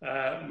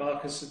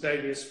 Marcus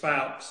Sidonius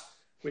Phelps,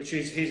 which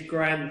is his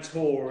grand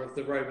tour of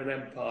the Roman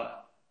Empire.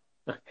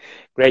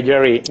 Great,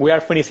 Jerry. We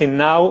are finishing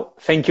now.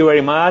 Thank you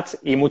very much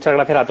y muchas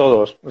gracias a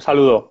todos. Un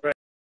saludo.